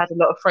 So we had a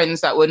lot of friends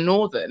that were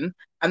northern,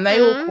 and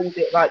they all called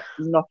it like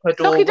knock a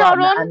door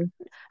run.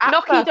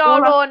 Knocky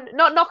door run,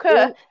 not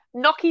knocker.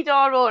 Knocky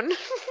door run.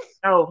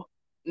 Oh,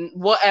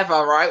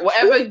 whatever, right?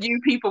 Whatever you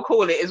people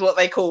call it is what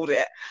they called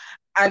it.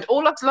 And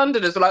all us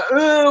Londoners were like,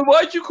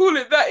 why'd you call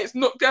it that? It's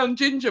Knockdown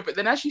Ginger. But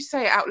then as you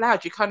say it out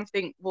loud, you kind of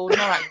think, well, no,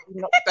 actually,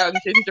 Knockdown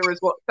Ginger is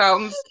what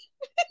sounds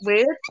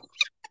weird.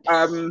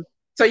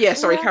 So yeah,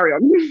 sorry, carry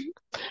on.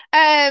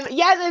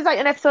 Yeah, there's like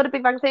an episode of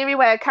Big Bang Theory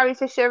where Carrie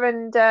Fisher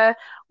and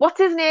what's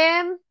his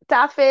name?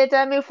 Darth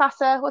Vader,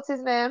 Mufasa, what's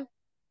his name?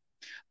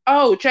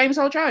 Oh, James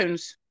Earl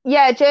Jones.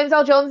 Yeah, James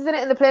Earl Jones is in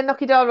it, and they're playing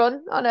Knocky Door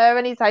Run on her,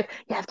 and he's like,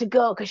 you have to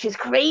go because she's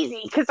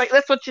crazy, because like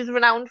that's what she's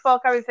renowned for,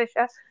 Carrie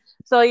Fisher.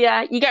 So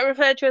yeah, you get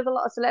referred to as a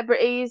lot of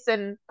celebrities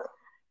and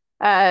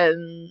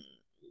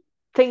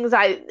things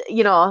like,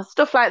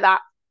 stuff like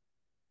that.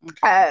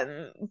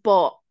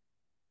 But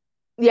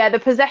yeah, the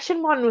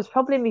possession one was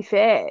probably my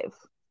fave.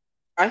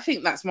 I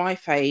think that's my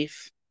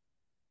fave.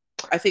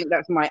 I think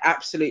that's my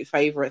absolute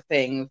favourite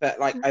thing that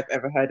like I've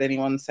ever heard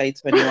anyone say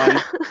to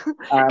anyone.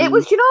 It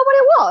was, you know what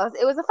it was?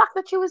 It was the fact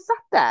that she was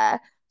sat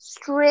there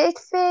straight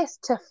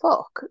faced to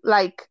fuck.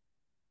 Like,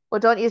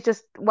 well, why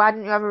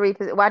didn't you have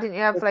why didn't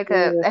you have like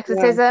a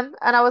exorcism? Yeah.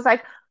 And I was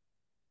like,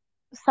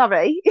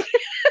 sorry. I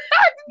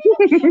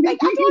don't even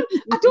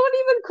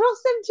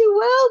cross them two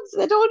worlds.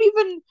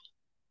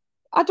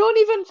 I don't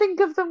even think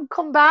of them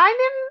combining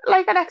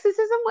like an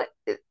exorcism with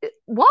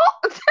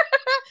what?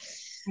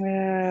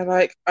 Yeah,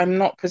 like I'm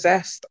not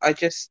possessed. I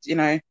just,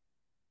 have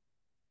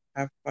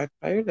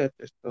bipolar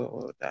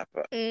disorder.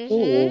 But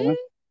yeah,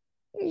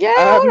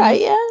 all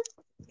right, yeah.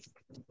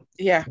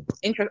 Yeah,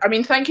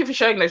 interesting. Thank you for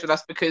sharing those with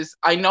us, because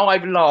I know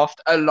I've laughed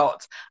a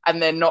lot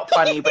and they're not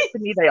funny, but to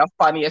me they are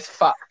funny as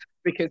fuck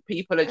because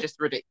people are just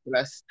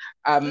ridiculous.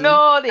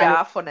 No, they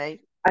are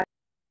funny.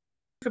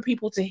 For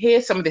people to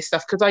hear some of this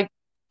stuff, because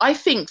I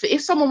think that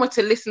if someone were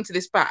to listen to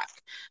this back,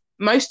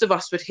 most of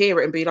us would hear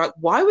it and be like,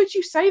 why would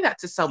you say that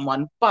to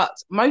someone? But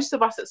most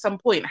of us at some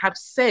point have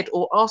said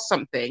or asked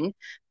something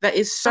that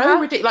is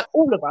so ridiculous, like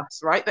all of us,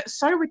 right? That's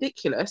so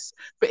ridiculous.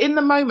 But in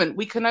the moment,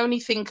 we can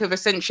only think of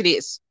essentially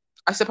it's,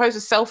 I suppose,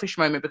 a selfish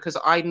moment because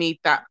I need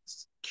that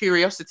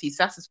curiosity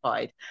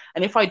satisfied.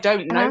 And if I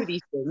don't know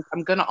these things,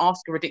 I'm going to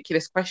ask a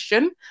ridiculous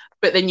question.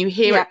 But then you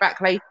hear it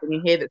back later and you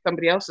hear that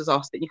somebody else has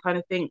asked it and you kind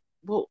of think,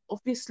 well,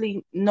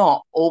 obviously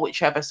not, or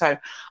whichever. So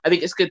I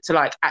think it's good to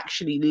like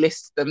actually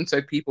list them so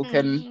people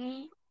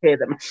can hear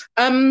them.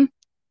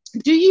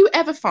 Do you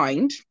ever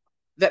find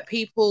that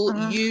people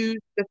use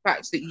the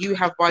fact that you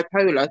have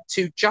bipolar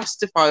to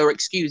justify or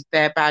excuse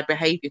their bad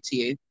behavior to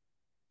you?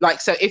 Like,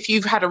 so if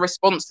you've had a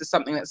response to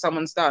something that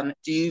someone's done,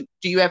 do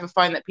you ever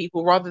find that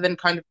people, rather than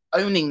kind of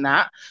owning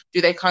that,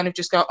 do they kind of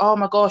just go, oh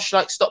my gosh,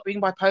 like stop being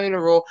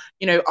bipolar, or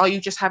are you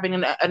just having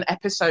an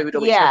episode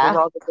or whichever, Yeah.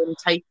 rather than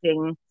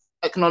taking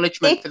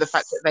acknowledgement for the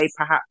fact that they It's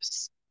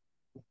perhaps,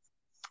 you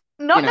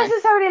not know.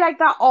 necessarily like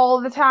that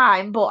all the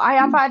time, but I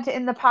have had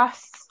in the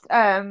past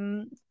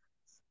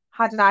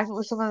had an argument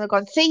with someone that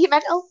gone, see, you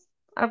mental.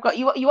 And I've got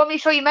you want me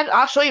to show you mental?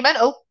 I'll show you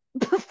mental.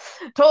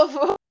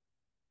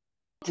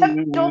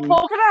 don't don't Mm,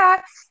 poke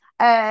at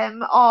that.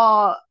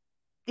 Or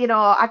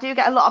I do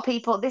get a lot of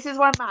people. This is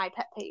one of my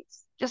pet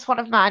peeves. Just one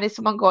of mine is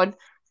someone going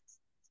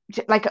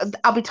like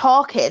I'll be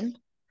talking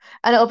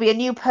and it'll be a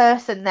new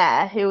person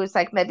there who is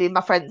like maybe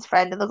my friend's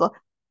friend and they'll go,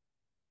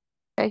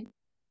 okay,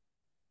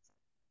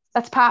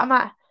 that's part of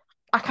my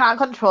I can't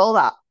control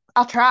that.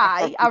 I I can't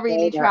try, I control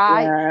really that,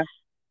 try, yeah.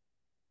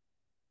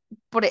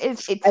 but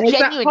it's And is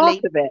that part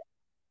genuinely of it?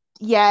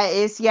 yeah, it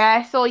is,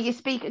 yeah. So you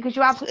speak because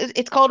you have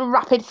it's called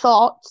rapid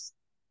thoughts.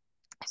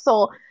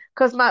 So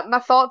because my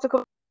thoughts are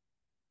coming,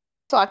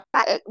 so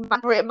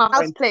my mouth's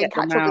Trying to playing get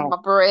them catch up with out.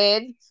 my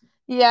brain.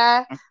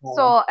 Yeah.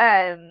 So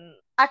Okay.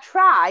 I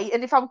try,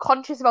 and if I'm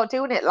conscious about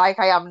doing it like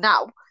I am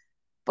now,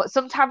 but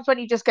sometimes when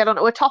you just get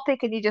onto a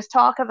topic and you just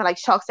talk and they're like,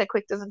 "Shock said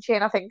quick, doesn't she?"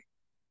 And I think,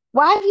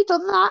 why have you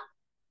done that?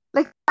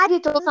 Like, why have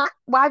you done that?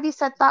 Why have you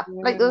said that?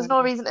 Like, there was no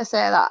Yeah. reason to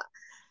say that.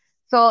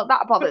 So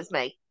that bothers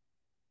me.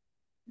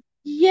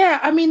 Yeah,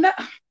 I mean that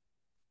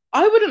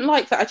I wouldn't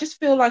like that. I just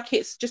feel like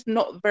it's just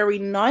not very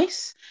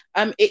nice.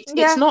 It's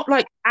Yeah. not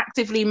like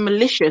actively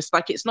malicious.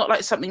 Like it's not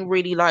like something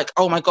really like,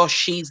 oh my gosh,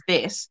 she's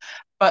this.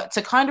 But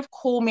to kind of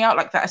call me out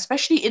like that,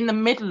 especially in the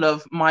middle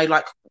of my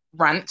like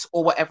rant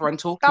or whatever I'm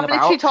talking I'm literally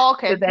about, to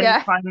talking. then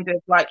Yeah. kind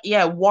of like,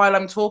 yeah, while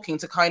I'm talking,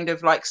 to kind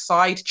of like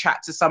side chat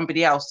to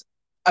somebody else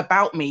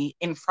about me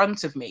in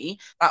front of me,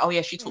 like, oh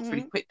yeah, she talks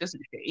really Hmm. quick,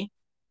 doesn't she?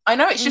 I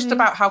know it's just Hmm.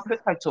 about how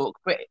quick I talk,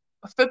 but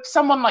for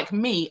someone like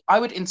me, I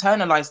would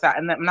internalize that,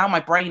 and that now my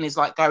brain is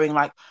like going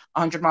like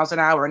 100 miles an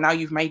hour, and now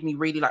you've made me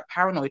really like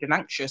paranoid and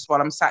anxious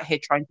while I'm sat here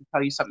trying to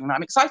tell you something that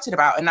I'm excited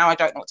about, and now I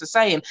don't know what to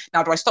say, and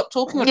now do I stop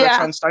talking or do I try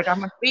Yeah. and slow down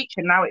my speech?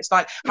 And now it's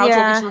like, how do you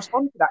want me to Yeah.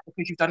 respond to that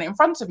because you've done it in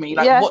front of me?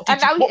 Like, Yeah.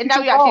 And now, what was now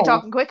your you're actually goal?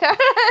 talking quicker.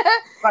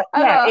 Like, I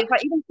yeah, know. it's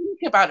like even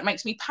thinking about it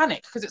makes me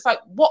panic, because it's like,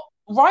 what,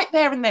 right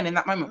there and then in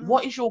that moment, Mm.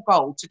 what is your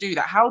goal to do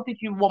that? How did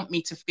you want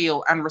me to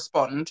feel and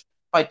respond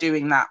by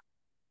doing that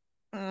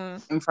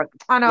Mm. in front?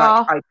 I Like,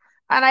 know.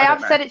 And I I don't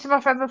have know. said it to my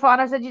friend before,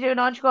 and I said, "You do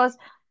know?" And she goes,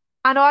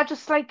 "I know." I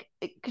just like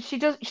because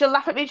she'll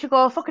laugh at me. She'll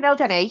go, "Fucking hell,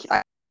 Jenny,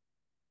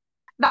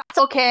 that's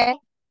okay."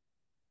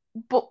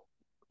 But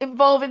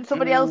involving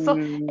somebody else, so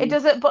it Mm,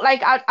 doesn't. But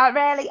like, I've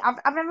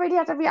never really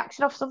had a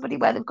reaction of somebody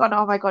where they've gone,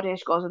 "Oh my God, here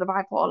she goes with the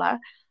bipolar."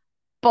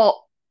 But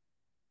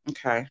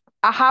okay.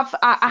 I have,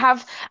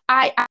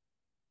 I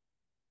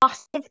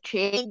massive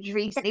change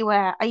recently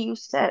where I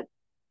used to,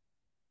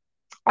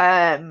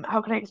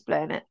 how can I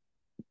explain it?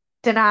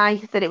 Deny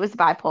that it was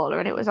bipolar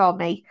and it was all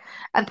me,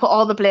 and put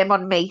all the blame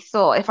on me.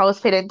 So if I was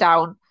feeling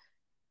down,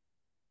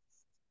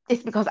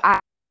 it's because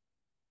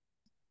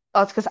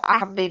or it's because I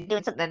haven't been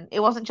doing something. It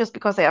wasn't just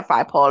because I have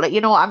bipolar,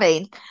 you know what I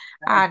mean?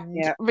 And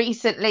Yeah.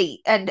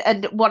 recently,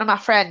 and one of my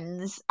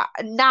friends,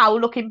 now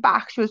looking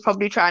back, she was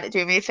probably trying to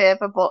do me a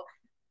favor, but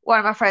one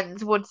of my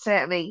friends would say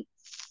to me,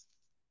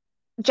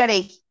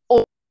 Jenny,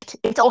 oh,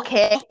 it's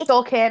okay,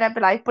 and I'd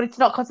be like, but it's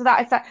not because of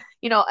that. It's that,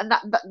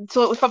 and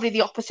so it was probably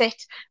the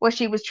opposite, where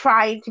she was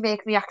trying to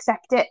make me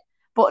accept it.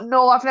 But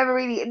no, I've never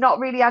really, not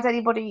really had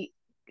anybody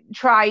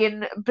try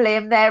and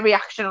blame their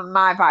reaction on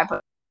my vibe.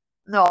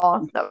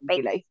 No, not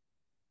really.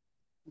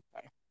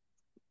 Okay.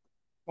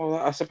 Well,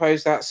 I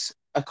suppose that's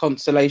a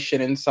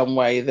consolation in some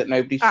way that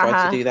nobody's tried to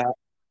Uh-huh. do that.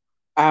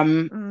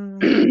 Um,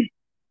 Mm.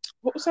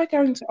 what was I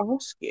going to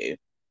ask you?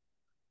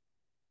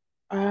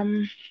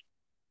 Um,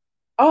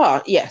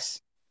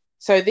 yes.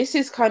 So this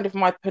is kind of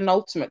my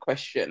penultimate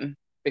question,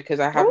 because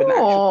I have an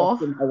actual Oh,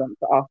 question I want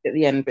to ask at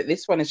the end, but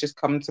this one has just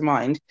come to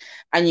mind,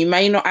 and you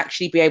may not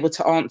actually be able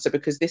to answer,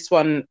 because this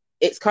one,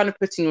 it's kind of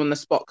putting you on the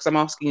spot, because I'm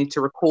asking you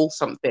to recall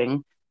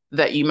something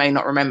that you may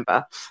not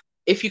remember.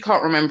 If you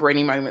can't remember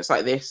any moments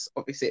like this,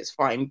 obviously it's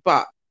fine,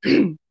 but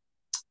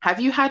have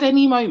you had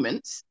any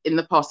moments in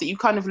the past that you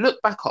kind of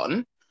look back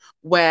on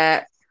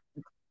where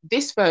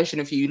this version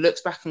of you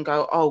looks back and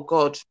go, oh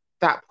God,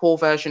 that poor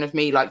version of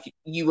me, like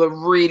you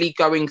were really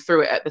going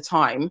through it at the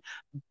time,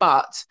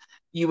 but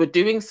you were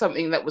doing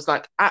something that was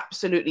like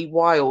absolutely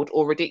wild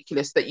or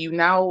ridiculous that you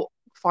now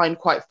find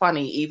quite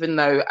funny, even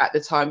though at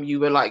the time you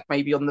were like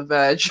maybe on the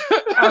verge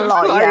a of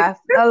lot, like, yeah,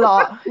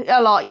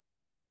 a lot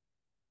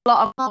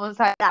of moments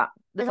like that.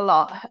 There's a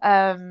lot.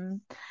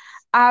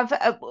 I've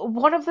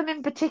one of them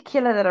in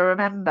particular that I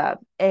remember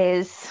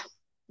is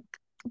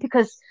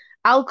because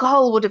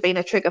alcohol would have been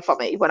a trigger for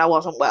me when I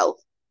wasn't well.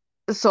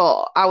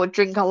 So I would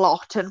drink a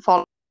lot and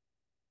fall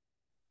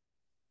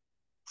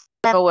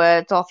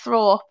words or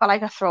throw up. I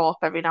like a throw up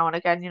every now and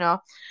again.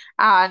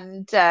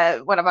 And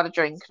when I've had a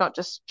drink, not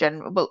just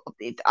general. Well,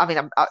 I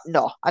mean,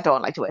 no, I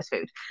don't like to waste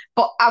food.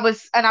 But I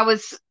was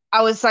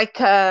like,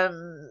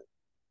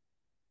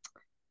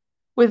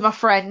 with my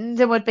friend,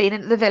 and we'd been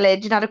into the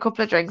village and had a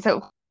couple of drinks.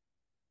 And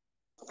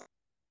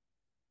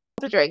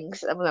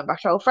we went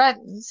back to our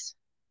friends.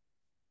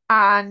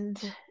 And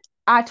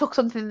I took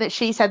something that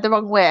she said the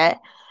wrong way.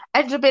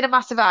 Ended up being a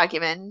massive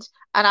argument,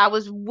 and I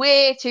was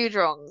way too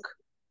drunk,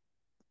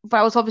 but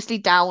I was obviously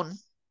down.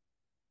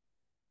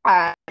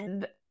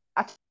 And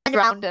I turned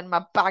around and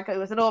my bag, it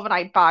was an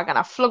overnight bag, and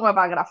I flung my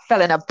bag and I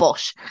fell in a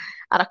bush.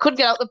 And I couldn't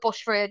get out the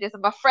bush for ages,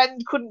 and my friend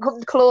couldn't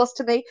come close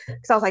to me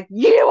because I was like,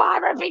 "You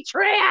are a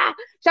betrayer!"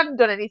 She hadn't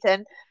done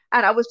anything.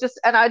 And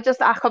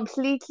I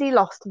completely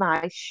lost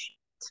my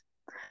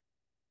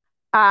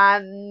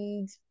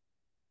and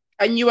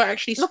And you were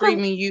actually look, I,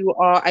 screaming, "You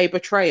are a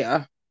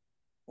betrayer."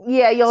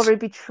 yeah, you're a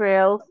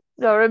betrayal.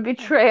 You're a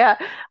betrayer.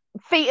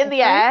 Feet in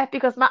the Okay. air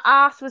because my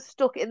ass was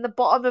stuck in the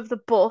bottom of the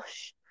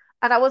bush.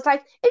 And I was like,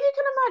 if you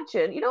can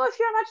imagine, if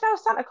you imagine how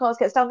Santa Claus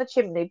gets down the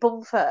chimney,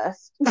 bum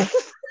first. I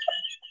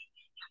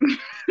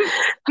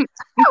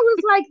was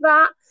like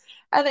that.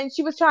 And then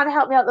she was trying to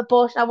help me out the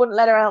bush, and I wouldn't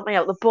let her help me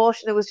out the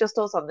bush, and it was just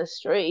us on the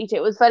street.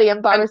 It was very And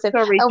embarrassing.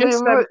 sorry, And we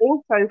just were,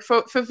 also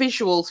for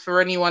visuals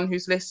for anyone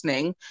who's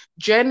listening,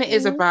 Jen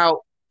is mm, about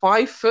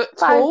 5 foot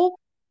five, tall.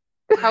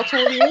 How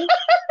tall are you?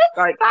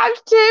 Like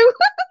 5'2".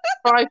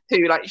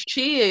 5'2". Like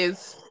she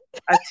is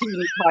a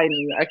teeny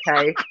tiny.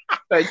 Okay,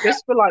 so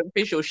just for like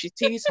visual, she's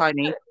teeny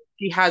tiny.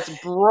 She has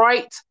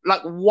bright,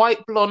 like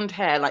white blonde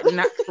hair, like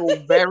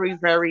natural, very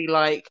very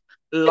like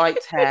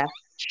light hair.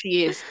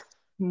 She is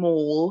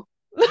small.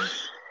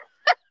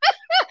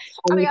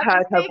 And And I you've had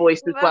heard this her big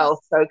voice as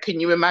well. So can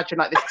you imagine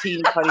like this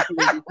teeny tiny thing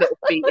with these little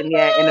feet in the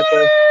air in a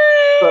bush,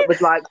 but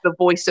with like the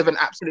voice of an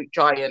absolute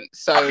giant?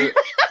 So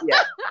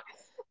yeah.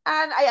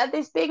 And I had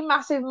this big,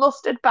 massive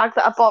mustard bag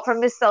that I bought from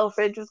Miss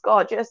Selfridge. It was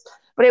gorgeous,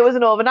 but it was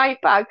an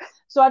overnight bag.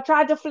 So I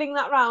tried to fling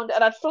that round,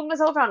 and I'd flung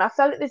myself around. I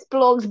fell at this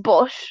bloke's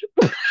bush,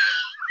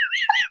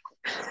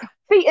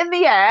 feet in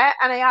the air,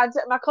 and I had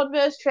my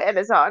Converse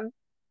trainers on.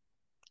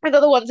 And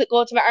the ones that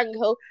go to my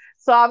ankle.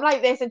 So I'm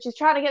like this, and she's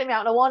trying to get me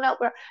out, and I won't help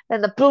her.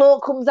 Then the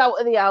bloke comes out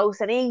of the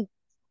house, and he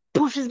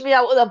pushes me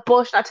out of the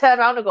bush. And I turn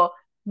around and go,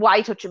 "Why are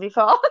you touching me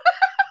for?"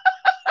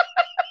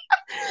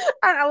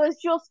 And I was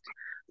just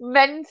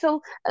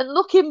mental. And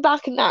looking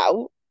back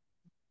now,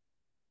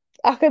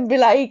 I can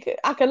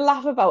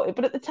laugh about it,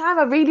 but at the time,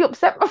 I really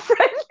upset my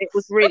friend. It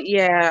was really,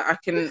 yeah, I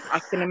can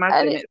and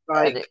imagine. it, It's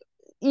and like, it,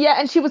 yeah,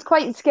 and she was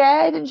quite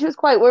scared and she was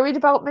quite worried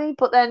about me.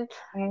 But then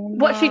oh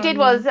what she did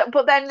no. was,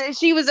 but then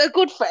she was a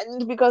good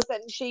friend because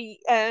then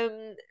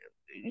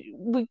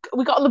we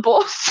got on the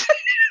bus,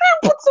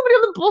 put somebody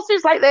on the bus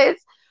who's like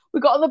this. We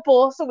got on the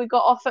bus and we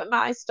got off at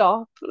my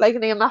stop, like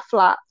near my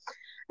flat,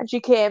 and she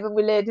came and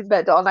we laid in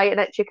bed all night and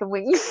ate chicken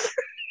wings.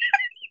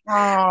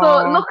 So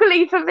Oh,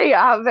 luckily for me,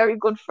 I have very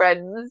good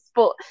friends.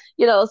 But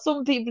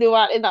some people who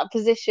aren't in that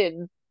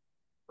position,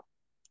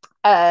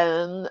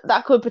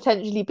 that could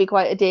potentially be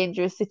quite a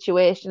dangerous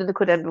situation, and they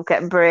could end up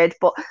getting buried.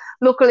 But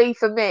luckily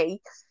for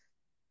me,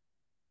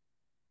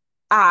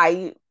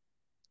 I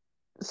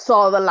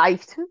saw the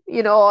light,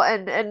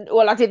 and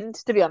well, I didn't,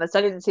 to be honest,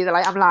 I didn't see the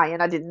light. I'm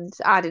lying. I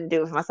didn't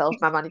do it for myself.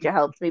 My manager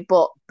helped me,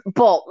 but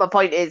my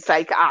point is,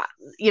 like, I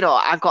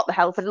got the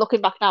help, and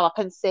looking back now, I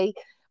can see.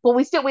 But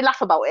we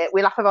laugh about it.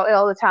 We laugh about it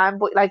all the time.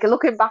 But like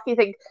looking back, you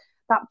think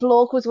that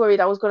bloke was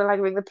worried I was going to like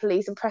ring the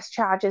police and press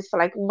charges for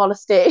like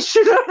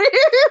molestation.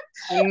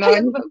 no,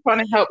 I'm just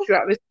trying to help you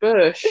out of this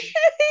bush.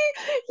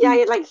 Yeah, he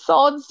had like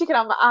thorns sticking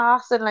out my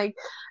ass, and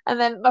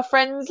then my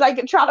friends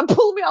like trying to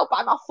pull me out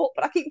by my foot,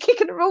 but I keep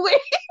kicking her away.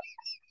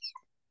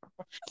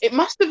 It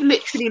must have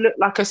literally looked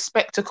like a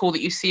spectacle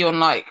that you see on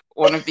like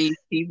one of these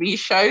TV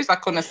shows,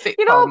 like on a sitcom.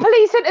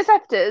 Police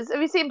Interceptors.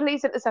 Have you seen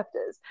Police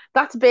Interceptors?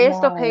 That's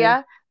based up No.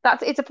 here.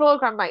 It's a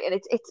program, right,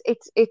 and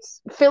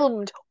it's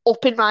filmed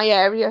up in my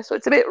area, so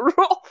it's a bit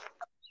rough.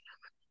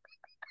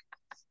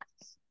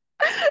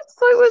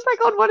 So it was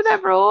like on one of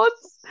them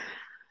roads.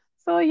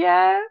 So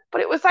yeah,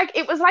 but it was like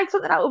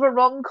something out of a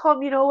rom-com,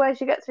 where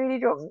she gets really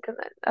drunk, and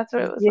then that's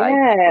what it was like.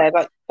 Yeah,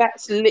 like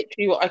that's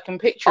literally what I can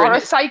picture. Or And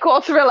a psycho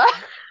thriller.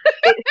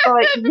 it's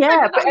like, yeah,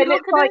 Depending on but how you and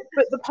look it's at like, it.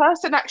 but the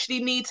person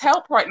actually needs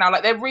help right now.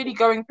 Like they're really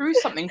going through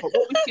something. But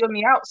what we see on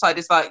the outside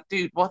is like,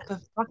 dude, what the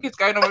fuck is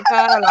going on with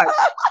her? Like,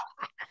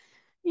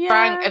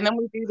 Frank, Yeah. and then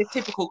we do the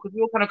typical because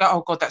we all kind of go,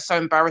 oh god, that's so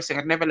embarrassing.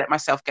 I'd never let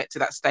myself get to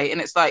that state.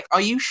 And it's like,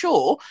 are you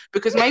sure?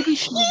 Because maybe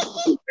she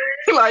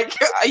like,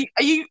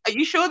 are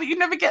you sure that you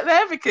never get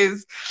there?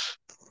 Because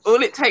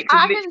all it takes is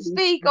I can literally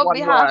speak on one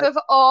behalf word. of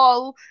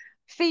all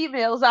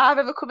females I've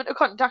ever come into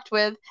contact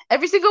with.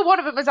 Every single one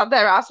of them has had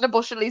their ass in a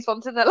bush at least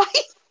once in their life.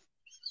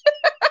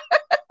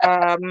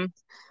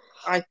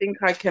 I think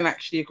I can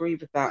actually agree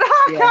with that.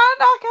 I Yeah. can,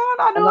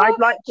 I And know. I'd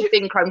like to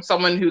think I'm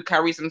someone who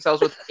carries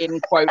themselves with, in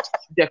quote,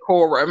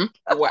 decorum,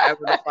 or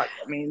whatever the fuck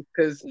that means.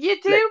 Because You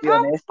let's do, be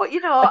honest, Pants, but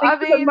I think I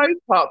for the mean, most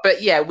part,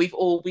 but yeah, we've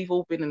all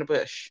been in a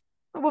bush.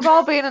 we've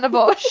all been in a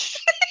bush.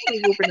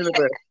 We've all been in a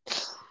bush.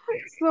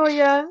 So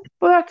yeah,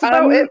 but that's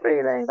about Um, it,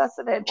 really. That's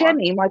the main one.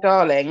 Jenny, my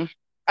darling,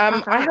 I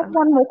have Uh-huh.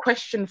 one more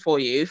question for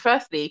you.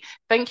 Firstly,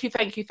 thank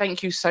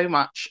you so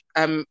much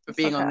for It's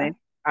being on okay. this.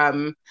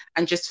 And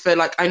just for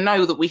like, I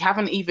know that we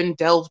haven't even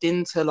delved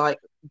into like,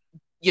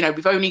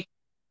 we've only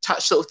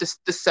touched sort of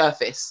the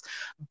surface,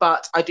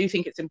 but I do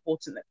think it's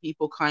important that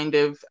people kind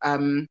of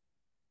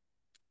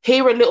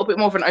hear a little bit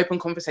more of an open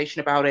conversation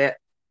about it.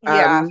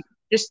 Yeah.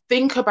 Just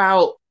think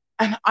about,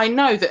 and I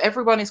know that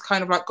everyone is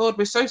kind of like, God,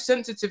 we're so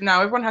sensitive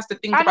now. Everyone has to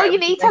think I know about you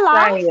everything need they to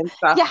laugh. say and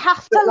stuff. You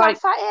have But to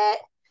like, laugh at it.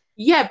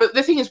 yeah, but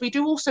the thing is, we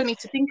do also need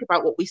to think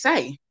about what we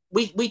say.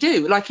 We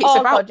do. Like, it's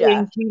Oh about God, yeah.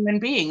 being human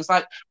beings.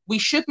 Like, we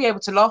should be able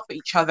to laugh at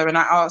each other and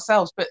at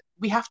ourselves, but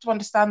we have to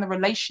understand the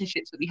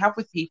relationships that we have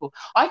with people.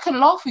 I can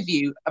laugh with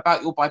you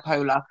about your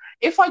bipolar.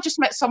 If I just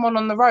met someone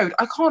on the road,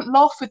 I can't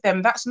laugh with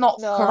them. That's not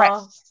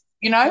correct.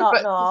 No,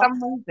 But for no.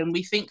 some reason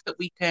we think that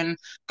we can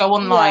go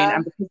online, Yeah.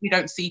 and because we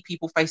don't see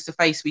people face to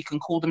face, we can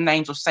call them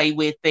names or say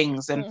weird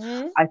things. And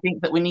I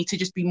think that we need to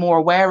just be more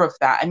aware of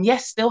that, and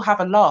yes, still have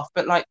a laugh,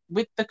 but like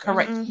with the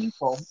correct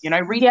people,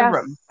 read the Yeah.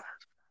 room.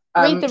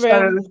 Read the So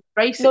room. Know your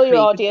basically, just thank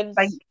audience.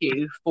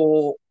 you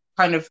for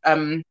kind of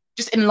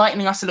just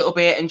enlightening us a little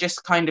bit and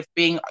just kind of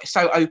being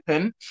so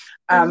open.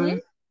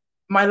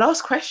 My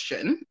last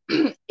question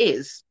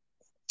is,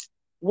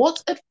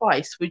 what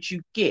advice would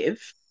you give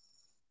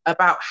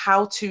about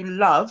how to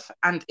love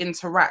and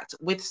interact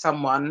with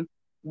someone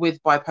with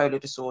bipolar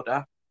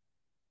disorder?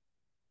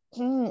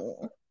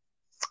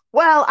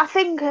 Well, I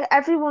think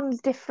everyone's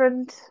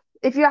different.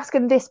 If you're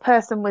asking this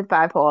person with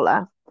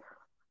bipolar,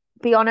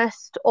 be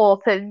honest,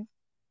 open,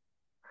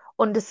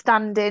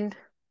 understanding,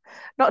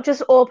 not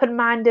just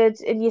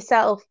open-minded in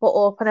yourself, but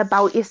open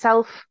about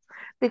yourself.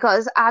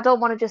 Because I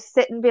don't want to just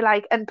sit and be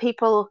like, and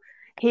people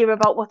hear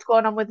about what's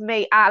going on with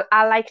me. I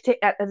like to,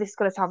 this is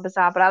going to sound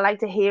bizarre, but I like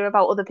to hear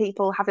about other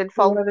people having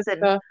All of faults this and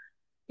stuff.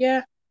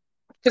 Yeah.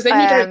 Because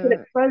then you don't feel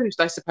exposed,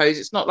 I suppose.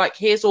 It's not like,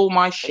 here's all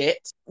my shit,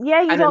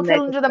 yeah, you and then don't they're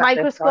feel just under the sat there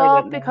microscope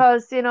silently.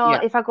 because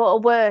Yeah. if I go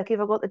to work, if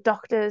I go to the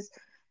doctors,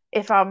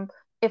 if I'm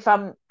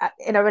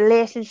in a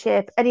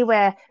relationship,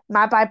 anywhere,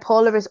 my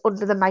bipolar is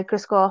under the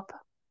microscope.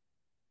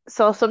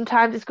 So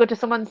sometimes it's good to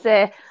someone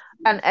say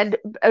and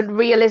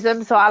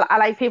realism. So I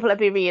like people to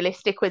be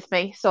realistic with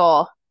me.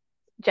 So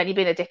Jenny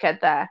being a dickhead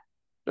there,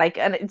 like,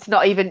 and it's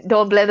not even,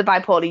 don't blame the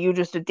bipolar. You're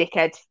just a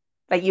dickhead,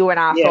 like you an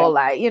Yeah. asshole,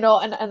 like,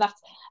 and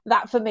that's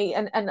that for me.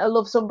 And I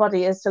love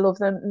somebody is to love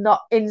them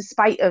not in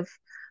spite of,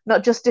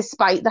 not just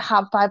despite they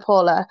have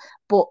bipolar,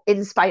 but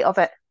in spite of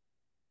it.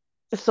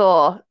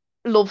 So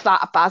love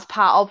that as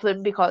part of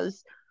them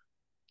because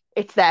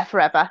it's there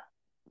forever.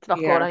 It's not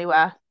going Yeah.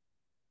 anywhere.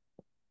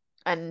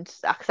 And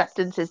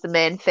acceptance is the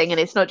main thing. And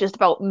it's not just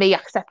about me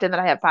accepting that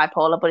I have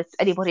bipolar, but it's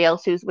anybody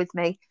else who's with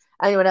me,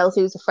 anyone else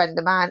who's a friend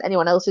of mine,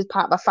 anyone else who's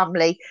part of my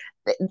family.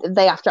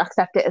 They have to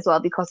accept it as well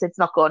because it's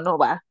not going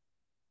nowhere.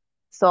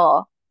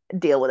 So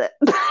deal with it.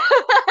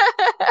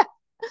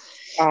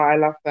 Oh, I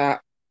love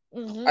that. I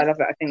Mm-hmm. love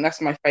that. I think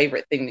that's my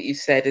favorite thing that you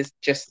said, is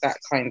just that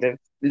kind of,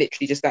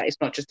 literally just that. It's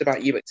not just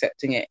about you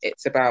accepting it,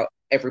 it's about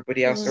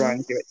everybody else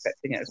around you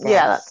accepting it as well.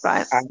 Yeah, that's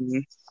right.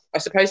 I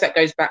suppose that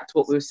goes back to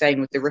what we were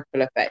saying with the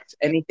ripple effect.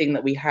 Anything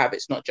that we have,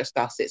 it's not just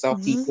us, it's our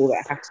people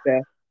that have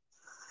to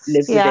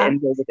live with it Yeah.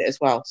 and deal with it as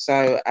well.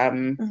 So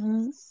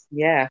Mm-hmm.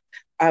 yeah.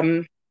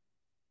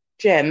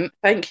 Jen,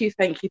 thank you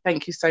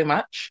so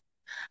much.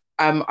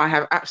 I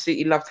have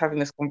absolutely loved having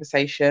this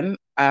conversation.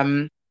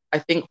 I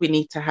think we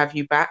need to have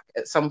you back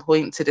at some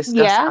point to discuss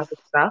Yeah. other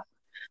stuff,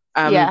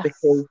 Yeah.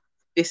 because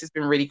this has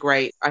been really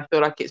great. I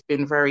feel like it's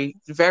been very,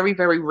 very,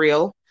 very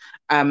real.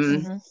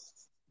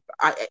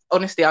 I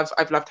honestly,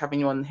 I've loved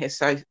having you on here,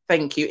 so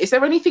thank you. Is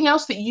there anything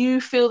else that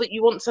you feel that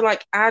you want to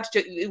like add,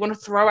 you want to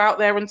throw out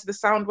there into the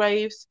sound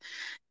waves?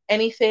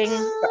 Anything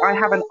that I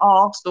haven't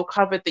asked or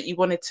covered that you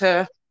wanted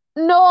to?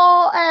 No,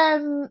 I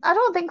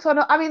don't think so.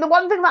 No, I mean, the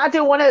one thing that I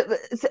do want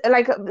to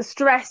like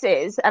stress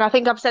is, and I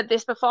think I've said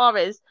this before,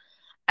 is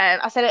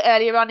I said it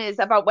earlier on, is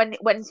about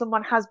when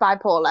someone has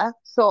bipolar.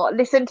 So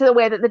listen to the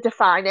way that they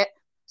define it.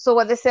 So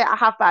when they say I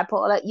have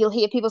bipolar, you'll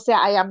hear people say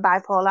I am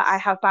bipolar, I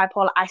have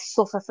bipolar, I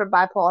suffer from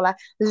bipolar.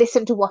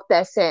 Listen to what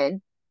they're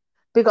saying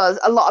because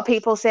a lot of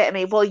people say to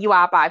me, "Well, you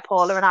are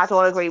bipolar," and I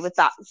don't agree with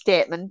that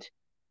statement.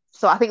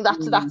 So I think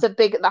that's a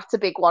big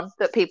one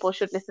that people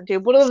should listen to.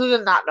 But other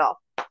than that, no.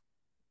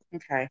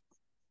 Okay.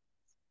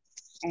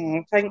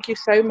 Thank you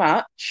so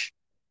much.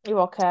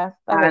 You're okay.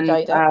 I've And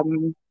enjoyed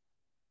it.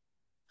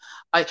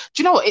 do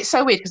you know what? It's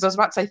so weird because I was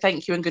about to say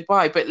thank you and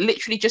goodbye, but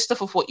literally just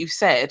off of what you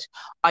said,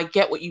 I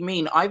get what you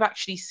mean. I've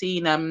actually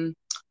seen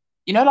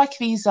like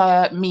these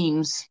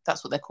memes,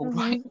 that's what they're called,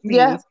 right?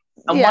 Yeah. Memes.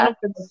 And one Yeah. of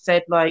them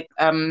said like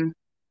and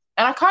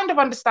I kind of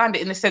understand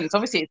it in the sense,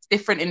 obviously it's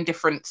different in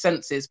different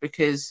senses,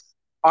 because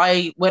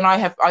I've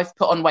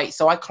put on weight,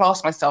 so I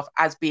class myself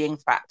as being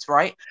fat,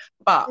 right?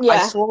 But I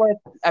Yeah. saw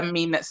a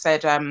meme that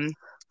said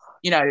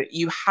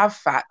you have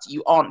fat,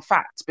 you aren't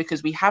fat,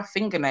 because we have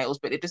fingernails,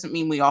 but it doesn't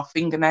mean we are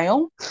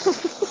fingernail.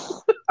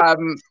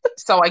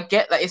 So I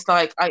get that it's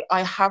like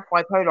I have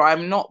bipolar.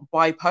 I'm not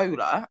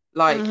bipolar.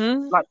 Like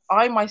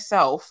I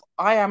myself,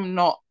 I am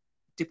not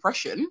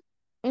depression.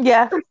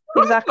 Yeah,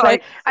 exactly.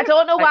 Like I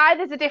don't know I, why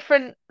there's a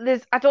different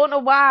there's I don't know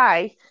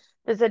why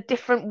there's a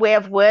different way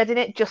of wording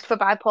it just for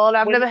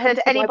bipolar. When it comes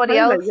to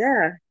bipolar,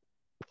 yeah.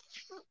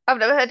 I've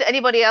never heard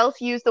anybody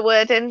else use the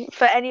wording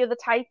for any other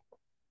type.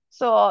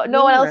 So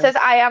no one else Yeah. says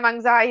I am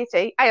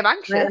anxiety. I am I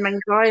anxious, am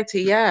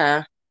anxiety,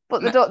 yeah.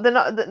 but they're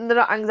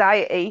not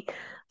anxiety.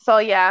 So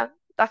yeah,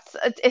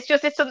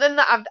 it's something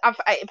that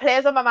it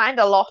plays on my mind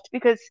a lot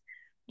because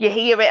you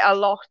hear it a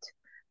lot,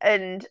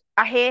 and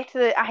I hate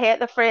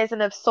the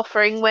phrasing of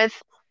suffering with,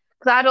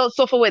 because I don't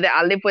suffer with it.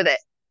 I live with it.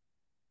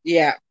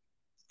 Yeah.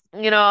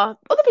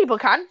 Other people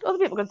can. Other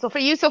people can suffer.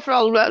 You suffer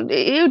all.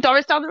 You,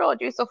 Doris down the road,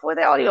 you suffer with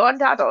it all you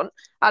want. I don't.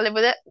 I live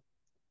with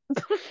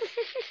it.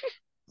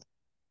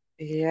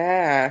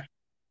 Yeah.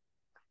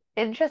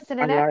 Interesting,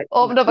 I isn't it? like that.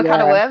 Opened up a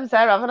can of Yeah. worms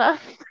there, haven't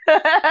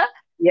I?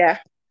 Yeah.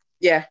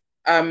 Yeah.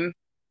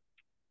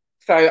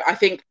 So I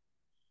think,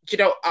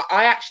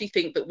 I actually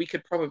think that we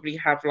could probably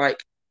have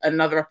like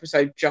another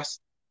episode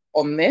just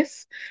on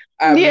this.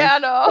 Yeah, I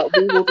know.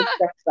 But we will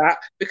discuss that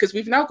because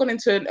we've now gone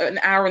into an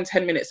hour and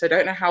 10 minutes. So I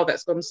don't know how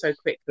that's gone so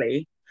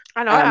quickly.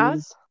 I know it Um,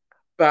 has.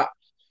 but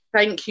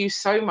thank you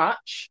so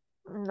much.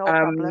 No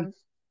Um, problem.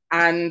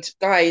 and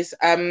guys,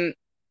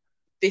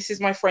 this is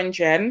my friend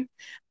Jen.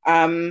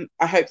 I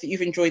hope that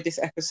you've enjoyed this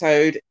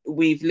episode.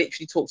 We've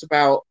literally talked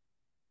about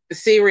the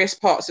serious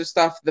parts of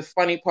stuff, the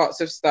funny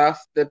parts of stuff,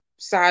 the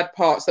sad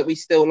parts that we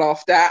still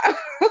laughed at.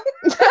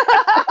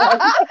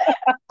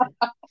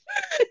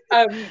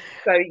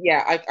 So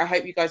yeah, I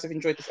hope you guys have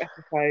enjoyed this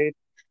episode.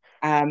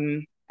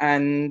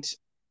 And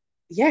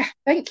yeah,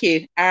 thank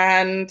you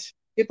and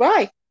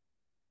goodbye.